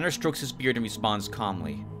 Tanner strokes his beard and responds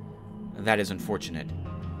calmly. That is unfortunate.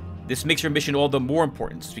 This makes your mission all the more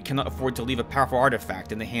important, since we cannot afford to leave a powerful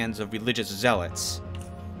artifact in the hands of religious zealots.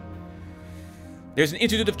 There's an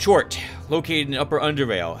Institute of Chort, located in Upper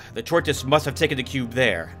Underrail. The Chortists must have taken the cube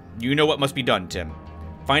there. You know what must be done, Tim.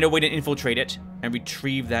 Find a way to infiltrate it, and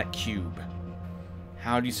retrieve that cube.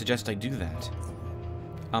 How do you suggest I do that?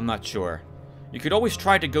 I'm not sure. You could always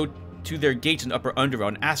try to go to their gates in Upper Underrail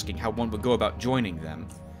and asking how one would go about joining them.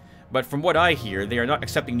 But from what I hear, they are not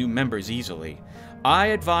accepting new members easily. I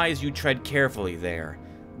advise you tread carefully there.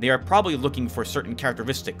 They are probably looking for certain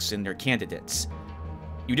characteristics in their candidates.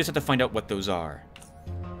 You just have to find out what those are.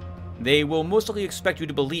 They will mostly expect you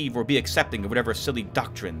to believe or be accepting of whatever silly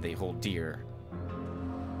doctrine they hold dear.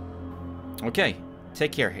 Okay,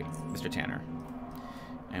 take care, Mr. Tanner.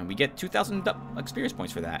 And we get 2,000 experience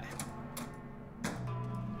points for that.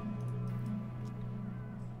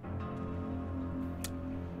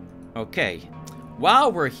 Okay,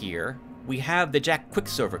 while we're here, we have the Jack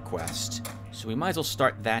Quicksilver quest, so we might as well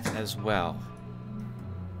start that as well.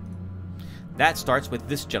 That starts with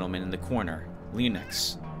this gentleman in the corner,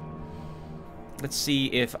 Linux. Let's see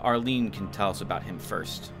if Arlene can tell us about him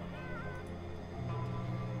first.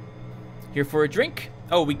 Here for a drink?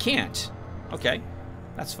 Oh, we can't. Okay,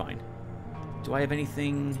 that's fine. Do I have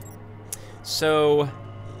anything? So,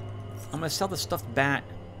 I'm going to sell the stuffed bat.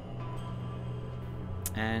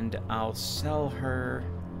 And I'll sell her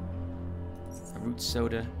a root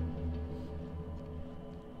soda.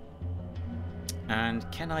 And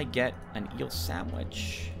can I get an eel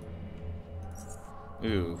sandwich?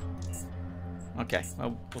 Ooh. Okay,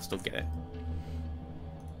 well, we'll still get it.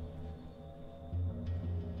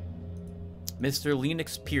 Mr.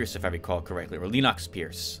 Lennox Pierce, if I recall correctly, or Lennox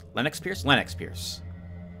Pierce. Lennox Pierce? Lennox Pierce.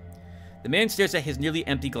 The man stares at his nearly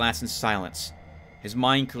empty glass in silence, his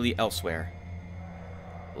mind clearly elsewhere.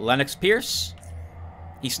 Lennox Pierce?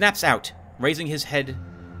 He snaps out, raising his head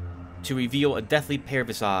to reveal a deathly pale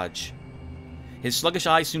visage. His sluggish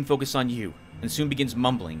eyes soon focus on you, and soon begins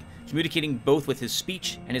mumbling, communicating both with his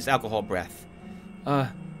speech and his alcohol breath.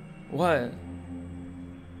 What?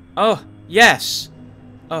 Oh, yes!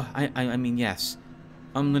 Oh, I mean, yes.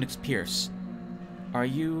 I'm Lennox Pierce. Are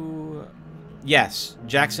you... Yes,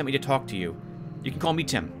 Jack sent me to talk to you. You can call me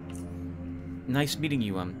Tim. Nice meeting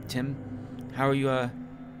you, Tim. How are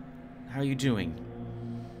you doing?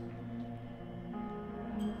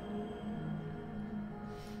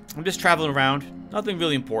 I'm just traveling around. Nothing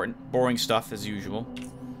really important. Boring stuff, as usual.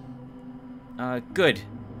 Good.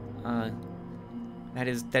 That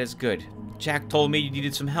is good. Jack told me you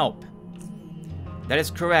needed some help. That is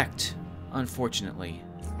correct, unfortunately.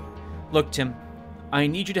 Look, Tim, I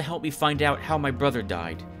need you to help me find out how my brother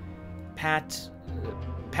died.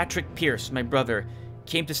 Patrick Pierce, my brother,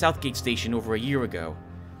 came to Southgate Station over a year ago.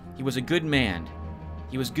 He was a good man.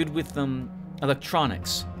 He was good with,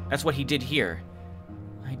 electronics. That's what he did here.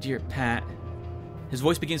 My dear Pat. His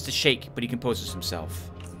voice begins to shake, but he composes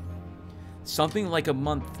himself. Something like a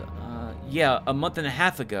month and a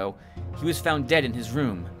half ago, he was found dead in his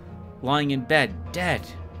room. Lying in bed, dead.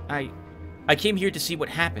 I came here to see what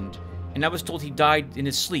happened, and I was told he died in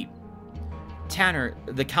his sleep. Tanner,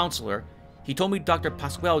 the counselor, he told me Dr.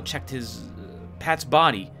 Pasquale checked his Pat's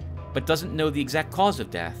body, but doesn't know the exact cause of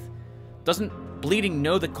death. Doesn't bleeding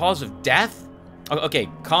know the cause of death? Okay,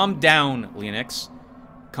 calm down, Leonix.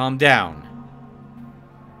 Calm down.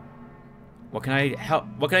 What can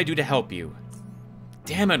I do to help you?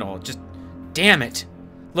 Damn it all, just damn it.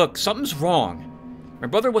 Look, something's wrong. My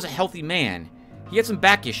brother was a healthy man. He had some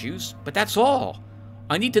back issues, but that's all.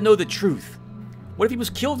 I need to know the truth. What if he was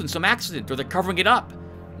killed in some accident, or they're covering it up?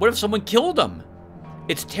 What if someone killed him?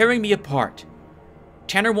 It's tearing me apart.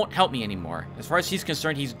 Tanner won't help me anymore. As far as he's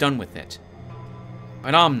concerned, he's done with it.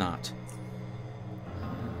 But I'm not.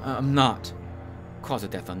 I'm not. Cause of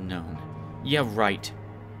death unknown. Yeah, right.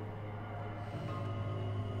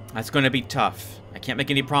 That's gonna be tough. I can't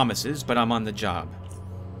make any promises, but I'm on the job.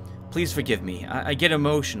 Please forgive me. I get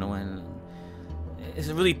emotional, and it's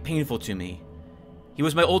really painful to me. He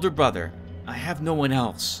was my older brother. I have no one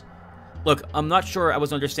else. Look, I'm not sure I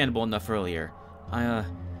was understandable enough earlier.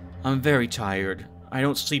 I'm very tired. I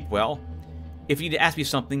don't sleep well. If you need to ask me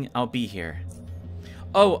something, I'll be here.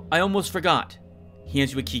 Oh, I almost forgot. He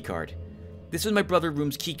hands you a keycard. This is my brother's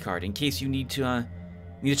room's keycard in case you need to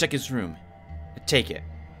check his room. Take it.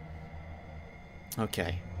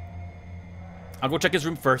 Okay. I'll go check his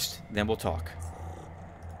room first, then we'll talk.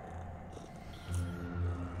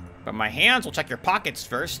 But my hands will check your pockets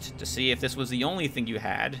first to see if this was the only thing you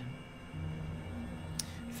had.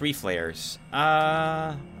 3 flares.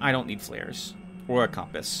 I don't need flares. Or a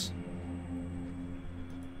compass.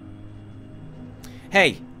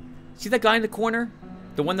 Hey, see that guy in the corner?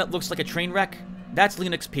 The one that looks like a train wreck? That's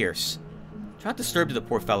Leonix Pierce. Try not to disturb the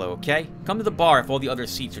poor fellow, okay? Come to the bar if all the other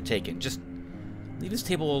seats are taken. Just leave his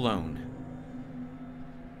table alone.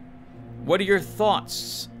 What are your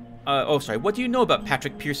thoughts? What do you know about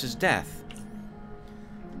Patrick Pierce's death?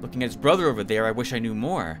 Looking at his brother over there, I wish I knew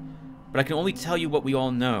more. But I can only tell you what we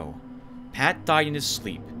all know. Pat died in his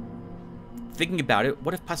sleep. Thinking about it,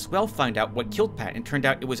 what if Pasquale found out what killed Pat and turned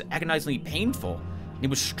out it was agonizingly painful, and he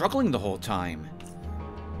was struggling the whole time?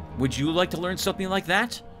 Would you like to learn something like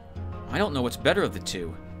that? I don't know what's better of the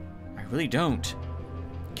two. I really don't.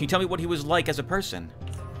 Can you tell me what he was like as a person?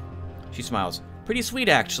 She smiles. Pretty sweet,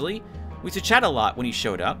 actually. We used to chat a lot when he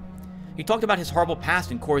showed up. He talked about his horrible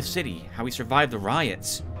past in Core City, how he survived the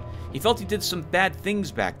riots. He felt he did some bad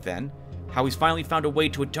things back then, how he's finally found a way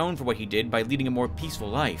to atone for what he did by leading a more peaceful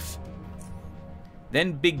life.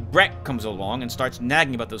 Then Big Brett comes along and starts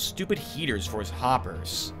nagging about those stupid heaters for his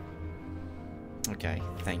hoppers. Okay,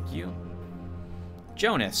 thank you.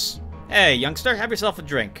 Jonas. Hey, youngster, have yourself a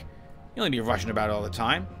drink. You only be rushing about all the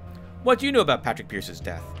time. What do you know about Patrick Pierce's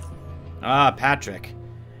death? Ah, Patrick.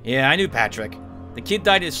 Yeah, I knew Patrick. The kid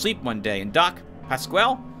died in his sleep one day, and Doc,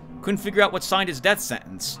 Pasquale, couldn't figure out what signed his death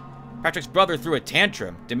sentence. Patrick's brother threw a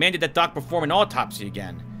tantrum, demanded that Doc perform an autopsy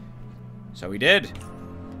again. So he did.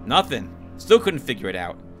 Nothing. Still couldn't figure it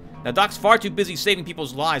out. Now, Doc's far too busy saving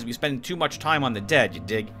people's lives to be spending too much time on the dead, you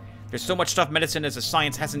dig? There's so much stuff medicine as a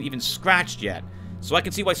science hasn't even scratched yet. So I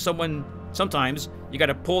can see why sometimes, you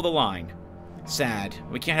gotta pull the line. Sad.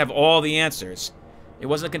 We can't have all the answers. It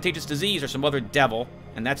wasn't a contagious disease or some other devil,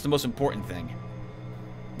 and that's the most important thing.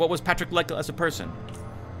 What was Patrick like as a person?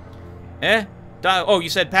 Oh, you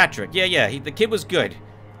said Patrick. Yeah, the kid was good.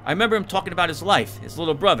 I remember him talking about his life, his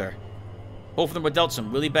little brother. Both of them were dealt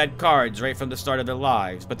some really bad cards right from the start of their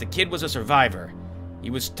lives, but the kid was a survivor. He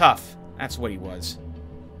was tough. That's what he was.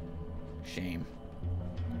 Shame.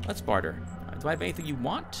 Let's barter. Do I have anything you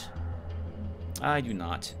want? I do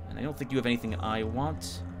not. And I don't think you have anything I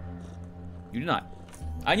want. You do not.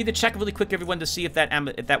 I need to check really quick, everyone, to see if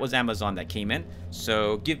that was Amazon that came in.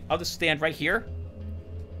 So I'll just stand right here.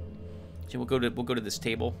 So we'll go to this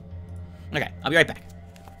table. Okay, I'll be right back.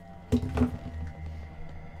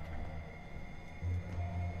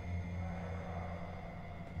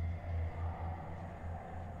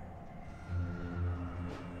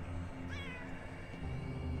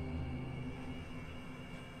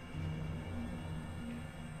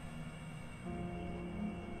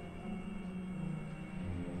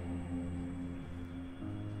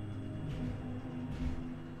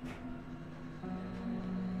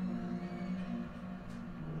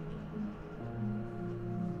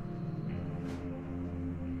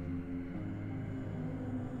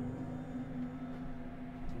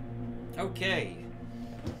 Okay.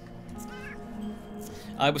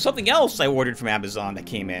 It was something else I ordered from Amazon that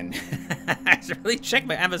came in. I should really check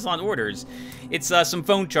my Amazon orders. It's some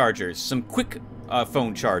phone chargers, some quick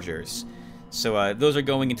phone chargers. So those are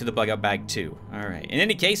going into the bug out bag too. All right. In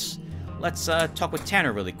any case, let's talk with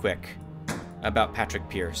Tanner really quick about Patrick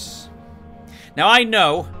Pierce. Now I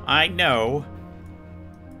know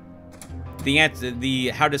the answer,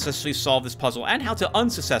 how to successfully solve this puzzle and how to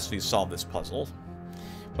unsuccessfully solve this puzzle.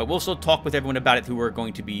 But we'll still talk with everyone about it who we're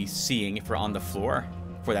going to be seeing if we're on the floor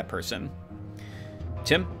for that person.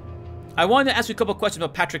 Tim, I wanted to ask you a couple questions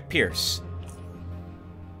about Patrick Pierce.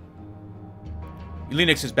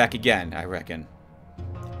 Linux is back again, I reckon.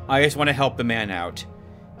 I just want to help the man out.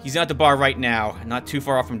 He's at the bar right now, not too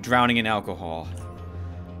far off from drowning in alcohol.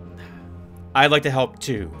 I'd like to help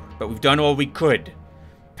too, but we've done all we could.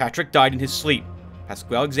 Patrick died in his sleep.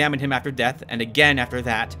 Pasquale examined him after death, and again after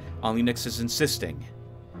that, on Linux is insisting.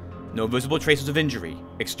 No visible traces of injury,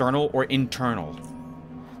 external or internal.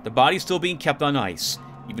 The body's still being kept on ice.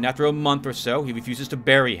 Even after a month or so, he refuses to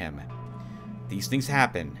bury him. These things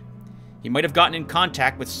happen. He might have gotten in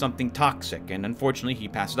contact with something toxic, and unfortunately he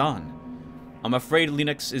passed on. I'm afraid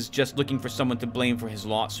Linux is just looking for someone to blame for his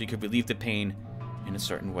loss so he could relieve the pain in a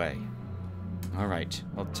certain way. Alright,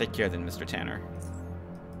 well, take care then, Mr. Tanner.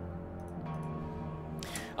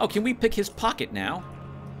 Oh, can we pick his pocket now?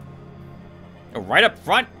 Oh, right up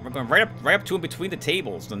front? We're going right up to him between the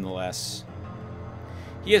tables, nonetheless.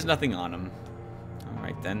 He has nothing on him.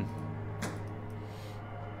 Alright then.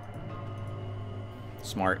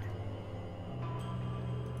 Smart.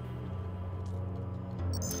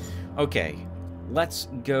 Okay, let's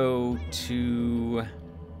go to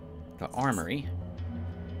the armory.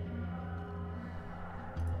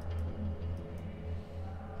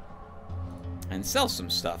 And sell some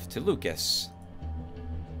stuff to Lucas.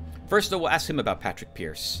 First, though, we'll ask him about Patrick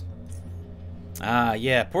Pierce. Ah,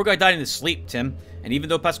 yeah, poor guy died in his sleep, Tim. And even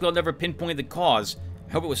though Pasquale never pinpointed the cause,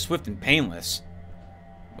 I hope it was swift and painless.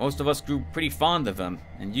 Most of us grew pretty fond of him,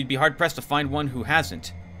 and you'd be hard-pressed to find one who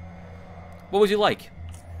hasn't. What was he like?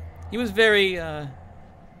 He was very,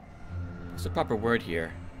 what's the proper word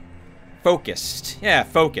here? Focused. Yeah,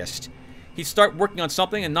 focused. He'd start working on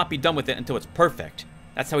something and not be done with it until it's perfect.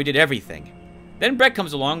 That's how he did everything. Then Brett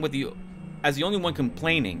comes along as the only one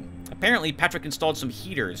complaining. Apparently, Patrick installed some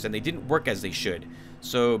heaters and they didn't work as they should.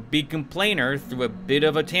 So, big complainer threw a bit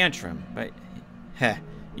of a tantrum. But, heh,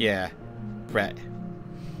 yeah, Brett.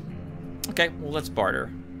 Okay, well, let's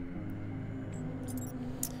barter.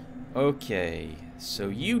 Okay, so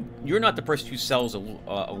you're not the person who sells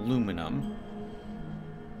aluminum.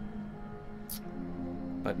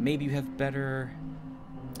 But maybe you have better...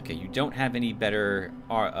 Okay, you don't have any better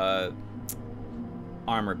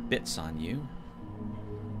armor bits on you.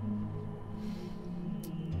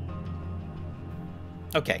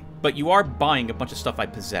 Okay, but you are buying a bunch of stuff I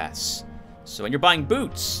possess. So, and you're buying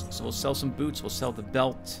boots. So we'll sell some boots, we'll sell the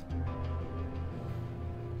belt.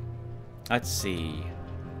 Let's see.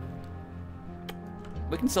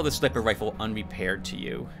 We can sell the sniper rifle unrepaired to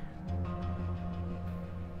you.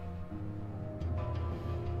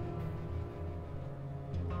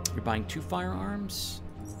 You're buying 2 firearms?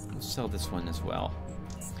 We'll sell this one as well.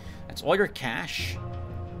 That's all your cash.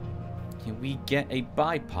 Can we get a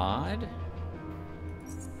bipod?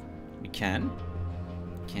 We can.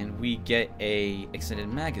 Can we get a extended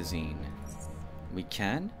magazine? We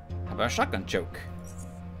can. How about a shotgun choke?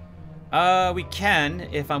 We can.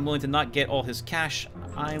 If I'm willing to not get all his cash,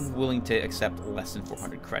 I'm willing to accept less than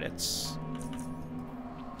 400 credits.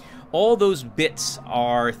 All those bits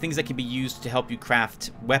are things that can be used to help you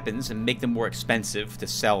craft weapons and make them more expensive to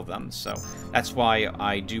sell them. So that's why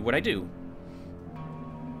I do what I do.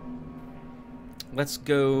 Let's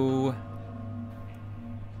go...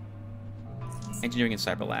 Engineering and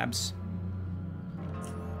Cyber Labs.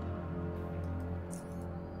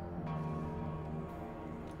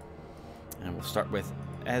 And we'll start with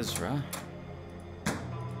Ezra.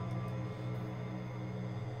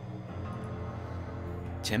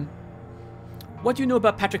 Tim? What do you know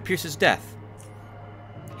about Patrick Pierce's death?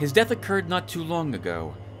 His death occurred not too long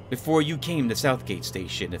ago, before you came to Southgate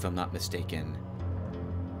Station, if I'm not mistaken.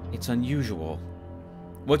 It's unusual.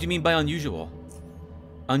 What do you mean by unusual?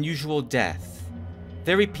 Unusual death.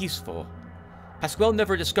 Very peaceful. Pasquale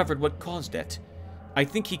never discovered what caused it. I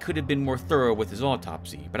think he could have been more thorough with his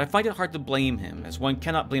autopsy, but I find it hard to blame him, as one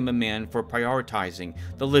cannot blame a man for prioritizing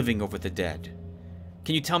the living over the dead.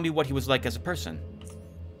 Can you tell me what he was like as a person?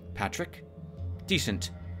 Patrick? Decent.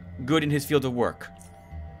 Good in his field of work.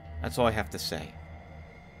 That's all I have to say.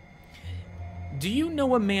 Do you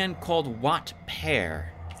know a man called Watt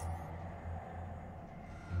Pear?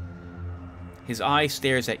 His eye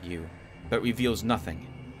stares at you, but reveals nothing.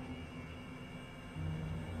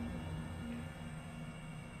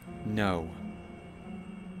 No.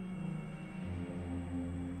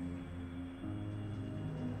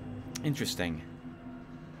 Interesting.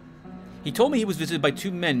 He told me he was visited by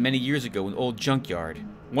 2 men many years ago in an old junkyard,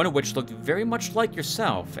 one of which looked very much like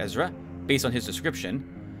yourself, Ezra, based on his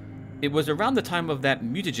description. It was around the time of that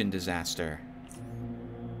mutagen disaster.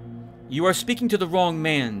 You are speaking to the wrong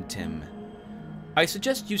man, Tim. I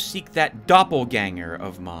suggest you seek that doppelganger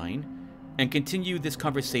of mine and continue this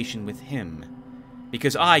conversation with him,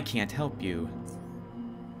 because I can't help you.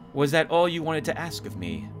 Was that all you wanted to ask of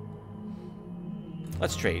me?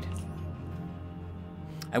 Let's trade.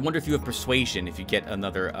 I wonder if you have persuasion, if you get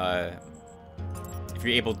another, if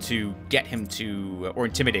you're able to get him to, or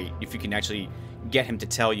intimidate, if you can actually get him to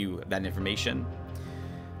tell you that information.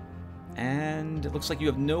 And it looks like you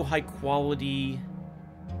have no high quality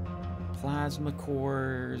plasma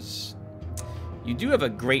cores. You do have a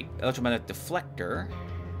great electromagnetic deflector.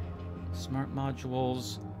 Smart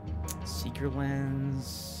modules. Seeker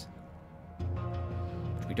lens.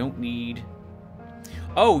 Which we don't need.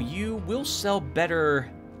 Oh, you will sell better.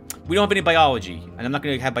 We don't have any biology, and I'm not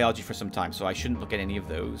going to have biology for some time, so I shouldn't look at any of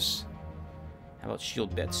those. How about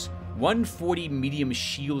shield bits? 140 medium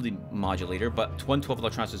shield modulator, but 112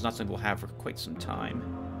 electronics is not something we'll have for quite some time.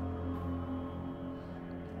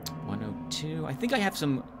 102. I think I have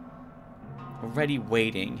some already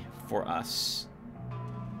waiting for us.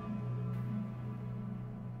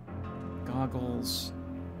 Goggles.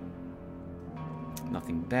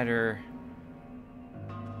 Nothing better.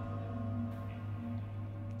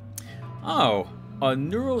 Oh, a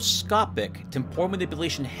neuroscopic temporal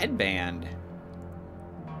manipulation headband.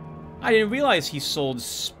 I didn't realize he sold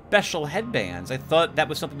special headbands. I thought that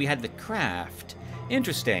was something we had to craft.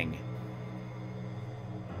 Interesting.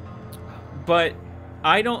 But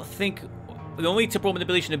I don't think the only temporal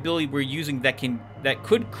manipulation ability we're using that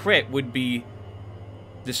could crit would be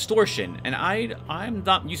distortion, and I'm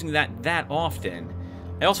not using that often.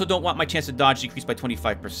 I also don't want my chance to dodge decreased by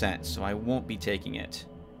 25%, so I won't be taking it.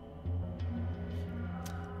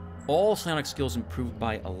 All psionic skills improved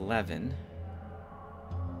by 11.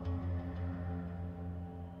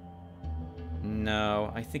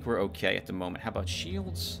 No, I think we're okay at the moment. How about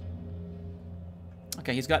shields?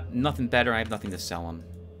 Okay, he's got nothing better. I have nothing to sell him.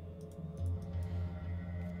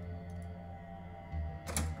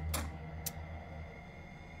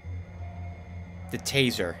 The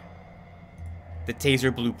taser. The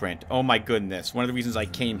taser blueprint. Oh my goodness. One of the reasons I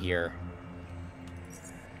came here.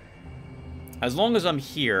 As long as I'm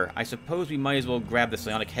here, I suppose we might as well grab the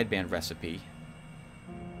psionic headband recipe.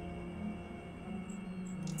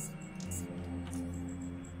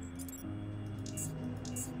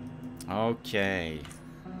 Okay.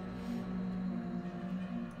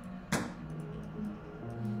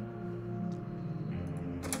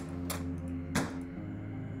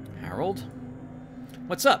 Harold?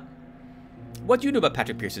 What's up? What do you know about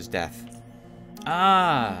Patrick Pierce's death?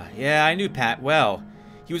 Ah, yeah, I knew Pat well.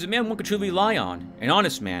 He was a man one could truly rely on. An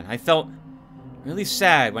honest man. I felt really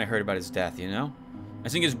sad when I heard about his death, you know? I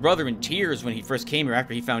was seeing his brother in tears when he first came here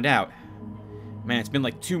after he found out. Man, it's been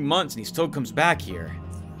like 2 months and he still comes back here.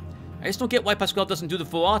 I just don't get why Pasquale doesn't do the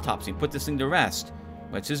full autopsy and put this thing to rest.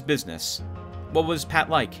 But it's his business. What was Pat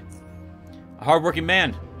like? A hard-working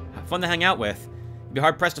man. Fun to hang out with. You'd be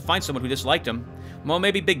hard-pressed to find someone who disliked him. Well,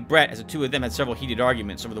 maybe Big Brett, as the two of them had several heated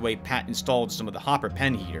arguments over the way Pat installed some of the Hopper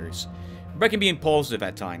pen heaters. Brett can be impulsive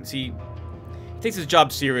at times. He takes his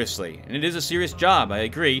job seriously, and it is a serious job, I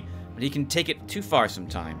agree, but he can take it too far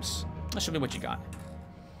sometimes. Let's show me what you got.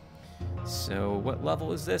 So, what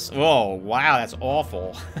level is this? Oh, wow, that's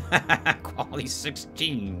awful. Quality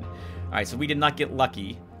 16. Alright, so we did not get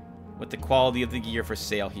lucky with the quality of the gear for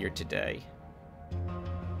sale here today.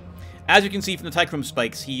 As you can see from the Tychrome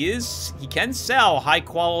spikes, he can sell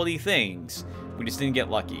high-quality things. We just didn't get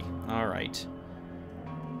lucky. Alright.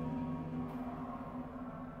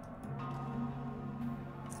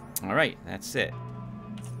 Alright, that's it.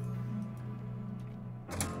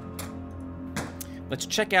 Let's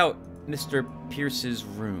check out Mr. Pierce's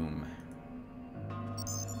room.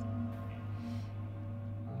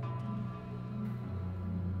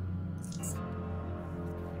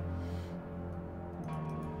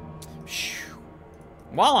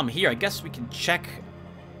 While I'm here, I guess we can check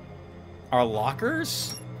our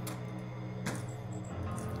lockers?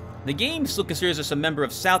 The game still considers us a member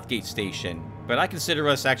of Southgate Station, but I consider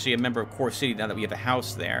us actually a member of Core City now that we have a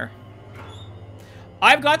house there.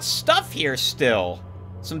 I've got stuff here still!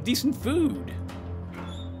 Some decent food.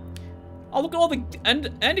 Oh, look at all the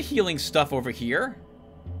end healing stuff over here.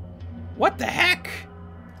 What the heck?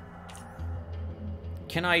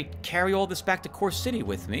 Can I carry all this back to Core City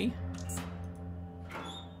with me?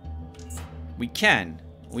 We can.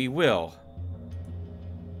 We will.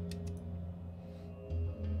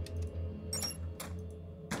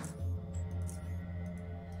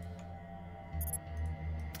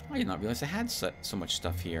 I did not realize I had so much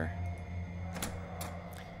stuff here.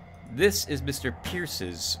 This is Mr.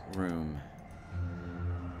 Pierce's room.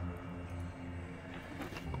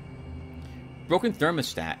 Broken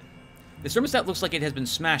thermostat. This thermostat looks like it has been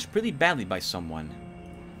smashed pretty badly by someone.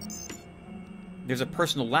 There's a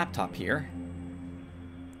personal laptop here.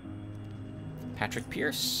 Patrick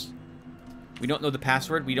Pierce. We don't know the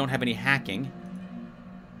password. We don't have any hacking.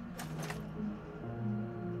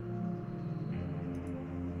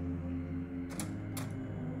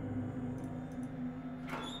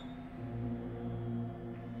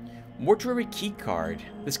 Mortuary keycard.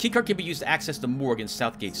 This keycard can be used to access the morgue in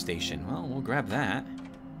Southgate Station. Well, we'll grab that.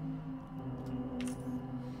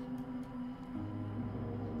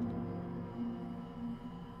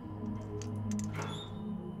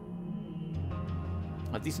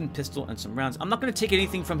 A decent pistol and some rounds. I'm not going to take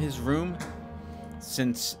anything from his room,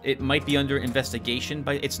 since it might be under investigation,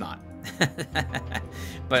 but it's not.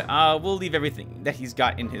 But we'll leave everything that he's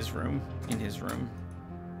got in his room.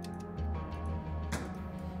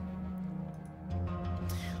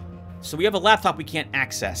 So we have a laptop we can't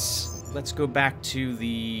access. Let's go back to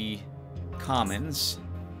the Commons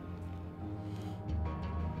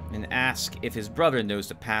and ask if his brother knows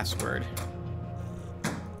the password.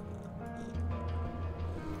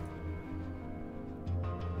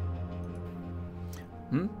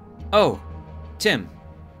 Oh, Tim.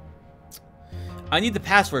 I need the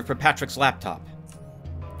password for Patrick's laptop.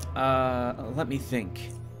 Let me think.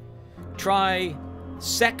 Try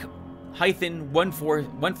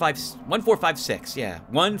sec-1456. Yeah,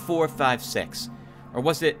 1456. Or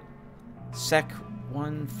was it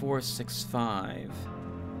sec1465?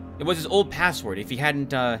 It was his old password if he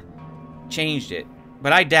hadn't changed it.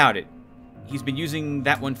 But I doubt it. He's been using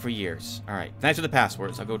that one for years. Alright, thanks for the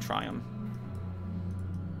passwords. I'll go try them.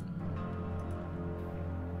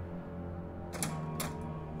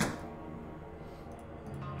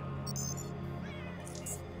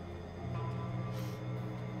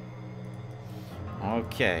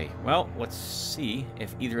 Okay, well, let's see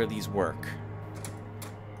if either of these work.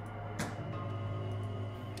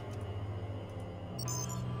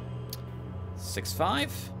 Six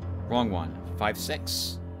five, wrong one.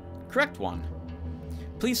 5-6, correct one.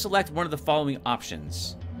 Please select one of the following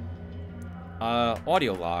options.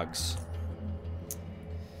 Audio logs.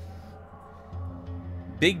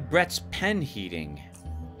 Big Brett's pen heating.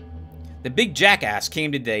 The big jackass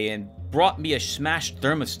came today and brought me a smashed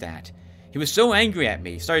thermostat. He was so angry at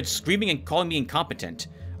me, started screaming and calling me incompetent.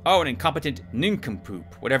 Oh, an incompetent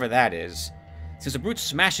nincompoop, whatever that is. Since the brute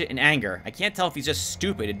smashed it in anger, I can't tell if he's just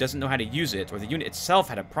stupid and doesn't know how to use it, or the unit itself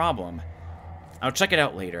had a problem. I'll check it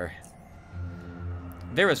out later.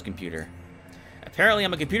 Vera's computer. Apparently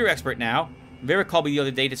I'm a computer expert now. Vera called me the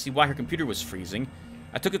other day to see why her computer was freezing.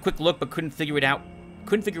 I took a quick look but couldn't figure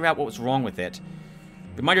out what was wrong with it.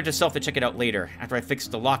 Reminder to self to check it out later, after I fix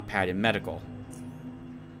the lock pad in medical.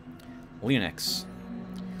 Linux.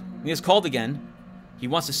 He has called again. He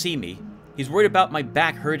wants to see me. He's worried about my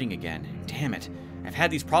back hurting again. Damn it. I've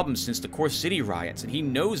had these problems since the Core City riots, and he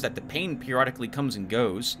knows that the pain periodically comes and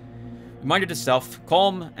goes. Reminder to self,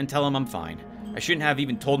 call him and tell him I'm fine. I shouldn't have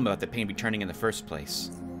even told him about the pain returning in the first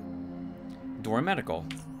place. Door medical.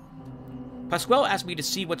 Pasquale asked me to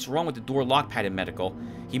see what's wrong with the door lock pad in medical.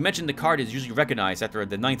 He mentioned the card is usually recognized after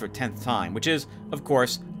the 9th or 10th time, which is, of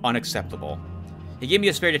course, unacceptable. He gave me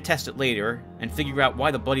a spare to test it later and figure out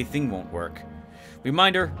why the bloody thing won't work.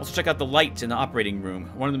 Reminder, also check out the lights in the operating room.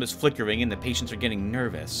 One of them is flickering and the patients are getting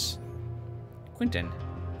nervous. Quentin.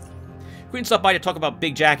 Quentin stopped by to talk about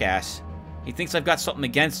Big Jackass. He thinks I've got something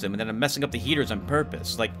against him and that I'm messing up the heaters on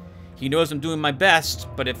purpose. Like, he knows I'm doing my best,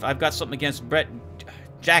 but if I've got something against Brett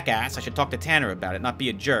Jackass, I should talk to Tanner about it, not be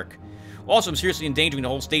a jerk. Also, I'm seriously endangering the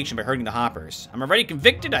whole station by hurting the hoppers. I'm already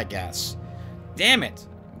convicted, I guess. Damn it.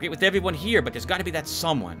 I'm great with everyone here, but there's got to be that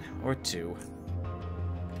someone. Or two.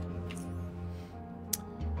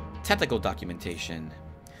 Technical documentation.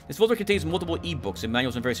 This folder contains multiple e-books and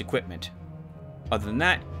manuals on various equipment. Other than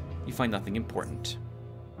that, you find nothing important.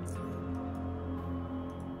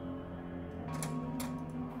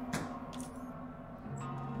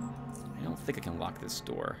 I don't think I can lock this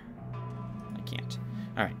door. I can't.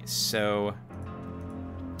 Alright, so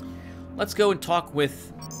let's go and talk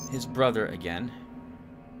with his brother again.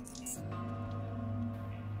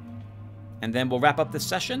 And then we'll wrap up this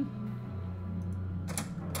session.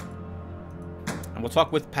 And we'll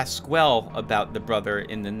talk with Pasquale about the brother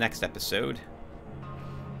in the next episode.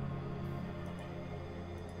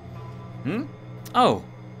 Oh,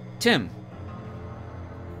 Tim.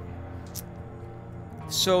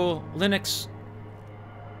 So, Linux,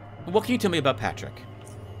 what can you tell me about Patrick?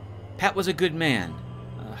 Pat was a good man.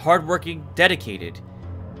 Hardworking, dedicated.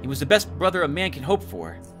 He was the best brother a man can hope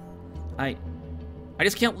for. I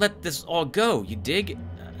just can't let this all go, you dig?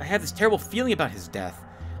 I have this terrible feeling about his death.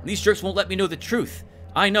 And these jerks won't let me know the truth.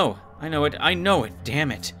 I know it, damn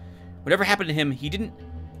it. Whatever happened to him, he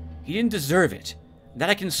didn't deserve it. That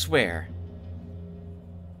I can swear.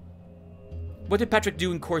 What did Patrick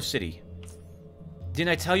do in Core City? Didn't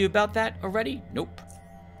I tell you about that already? Nope.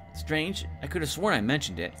 Strange. I could have sworn I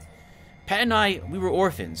mentioned it. Pat and I, we were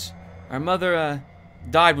orphans. Our mother,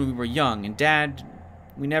 died when we were young, and Dad,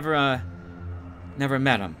 we never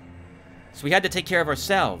met him. So we had to take care of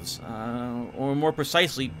ourselves. Or more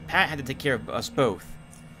precisely, Pat had to take care of us both.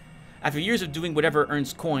 After years of doing whatever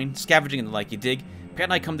earns coin, scavenging and the like, you dig, Pat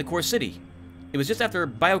and I come to Core City. It was just after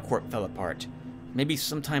Biocorp fell apart. Maybe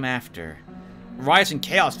sometime after. Riots and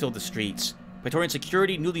chaos filled the streets. Praetorian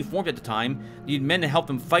security, newly formed at the time, needed men to help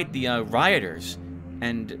them fight the rioters.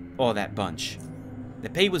 And all that bunch. The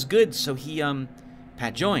pay was good, so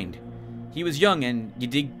Pat joined. He was young and, you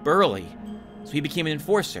dig, burly. So he became an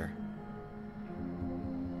enforcer.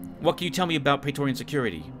 What can you tell me about Praetorian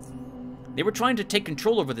security? They were trying to take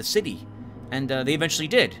control over the city, and they eventually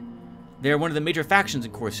did. They're one of the major factions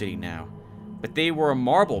in Core City now. But they were a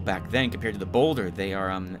marble back then compared to the boulder they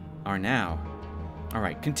are now.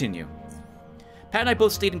 Alright, continue. Pat and I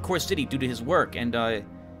both stayed in Core City due to his work, and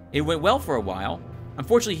it went well for a while.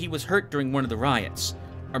 Unfortunately, he was hurt during one of the riots.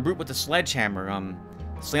 Our brute with the sledgehammer,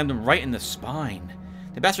 slammed him right in the spine.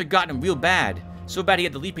 The bastard got him real bad. So bad he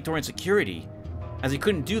had to leave Praetorian security, as he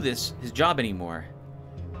couldn't do his job anymore.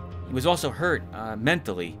 He was also hurt,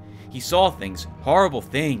 mentally. He saw things, horrible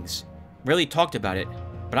things. Rarely talked about it,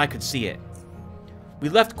 but I could see it. We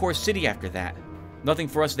left Core City after that. Nothing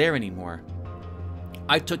for us there anymore.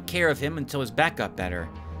 I took care of him until his back got better,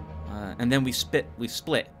 and then we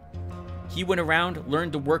split. He went around,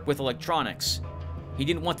 learned to work with electronics. He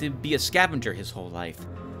didn't want to be a scavenger his whole life,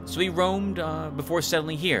 so he roamed before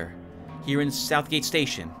settling here in Southgate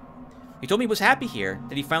Station. He told me he was happy here,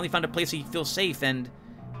 that he finally found a place he feels safe and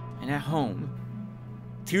at home.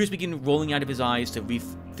 Tears began rolling out of his eyes to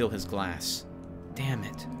refill his glass. Damn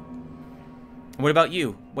it. And what about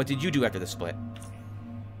you? What did you do after the split?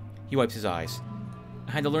 He wipes his eyes.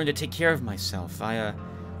 I had to learn to take care of myself. I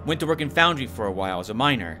went to work in Foundry for a while as a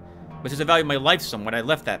miner. But since I valued my life somewhat, I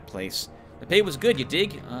left that place. The pay was good, you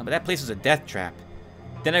dig? But that place is a death trap.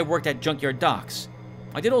 Then I worked at Junkyard Docks.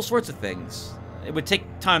 I did all sorts of things. It would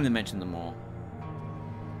take time to mention them all.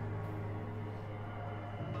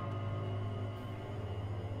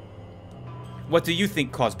 What do you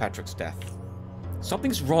think caused Patrick's death?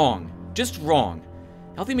 Something's wrong. Just wrong.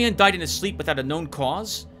 Healthy man died in his sleep without a known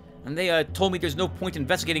cause? And they told me there's no point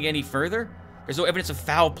investigating any further? There's no evidence of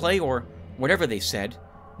foul play or whatever they said.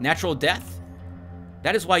 Natural death?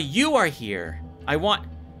 That is why you are here.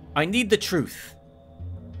 I need the truth.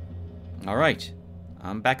 Alright.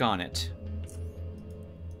 I'm back on it.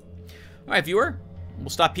 Alright, viewer. We'll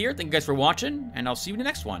stop here. Thank you guys for watching, and I'll see you in the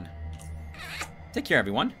next one. Take care,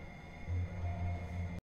 everyone.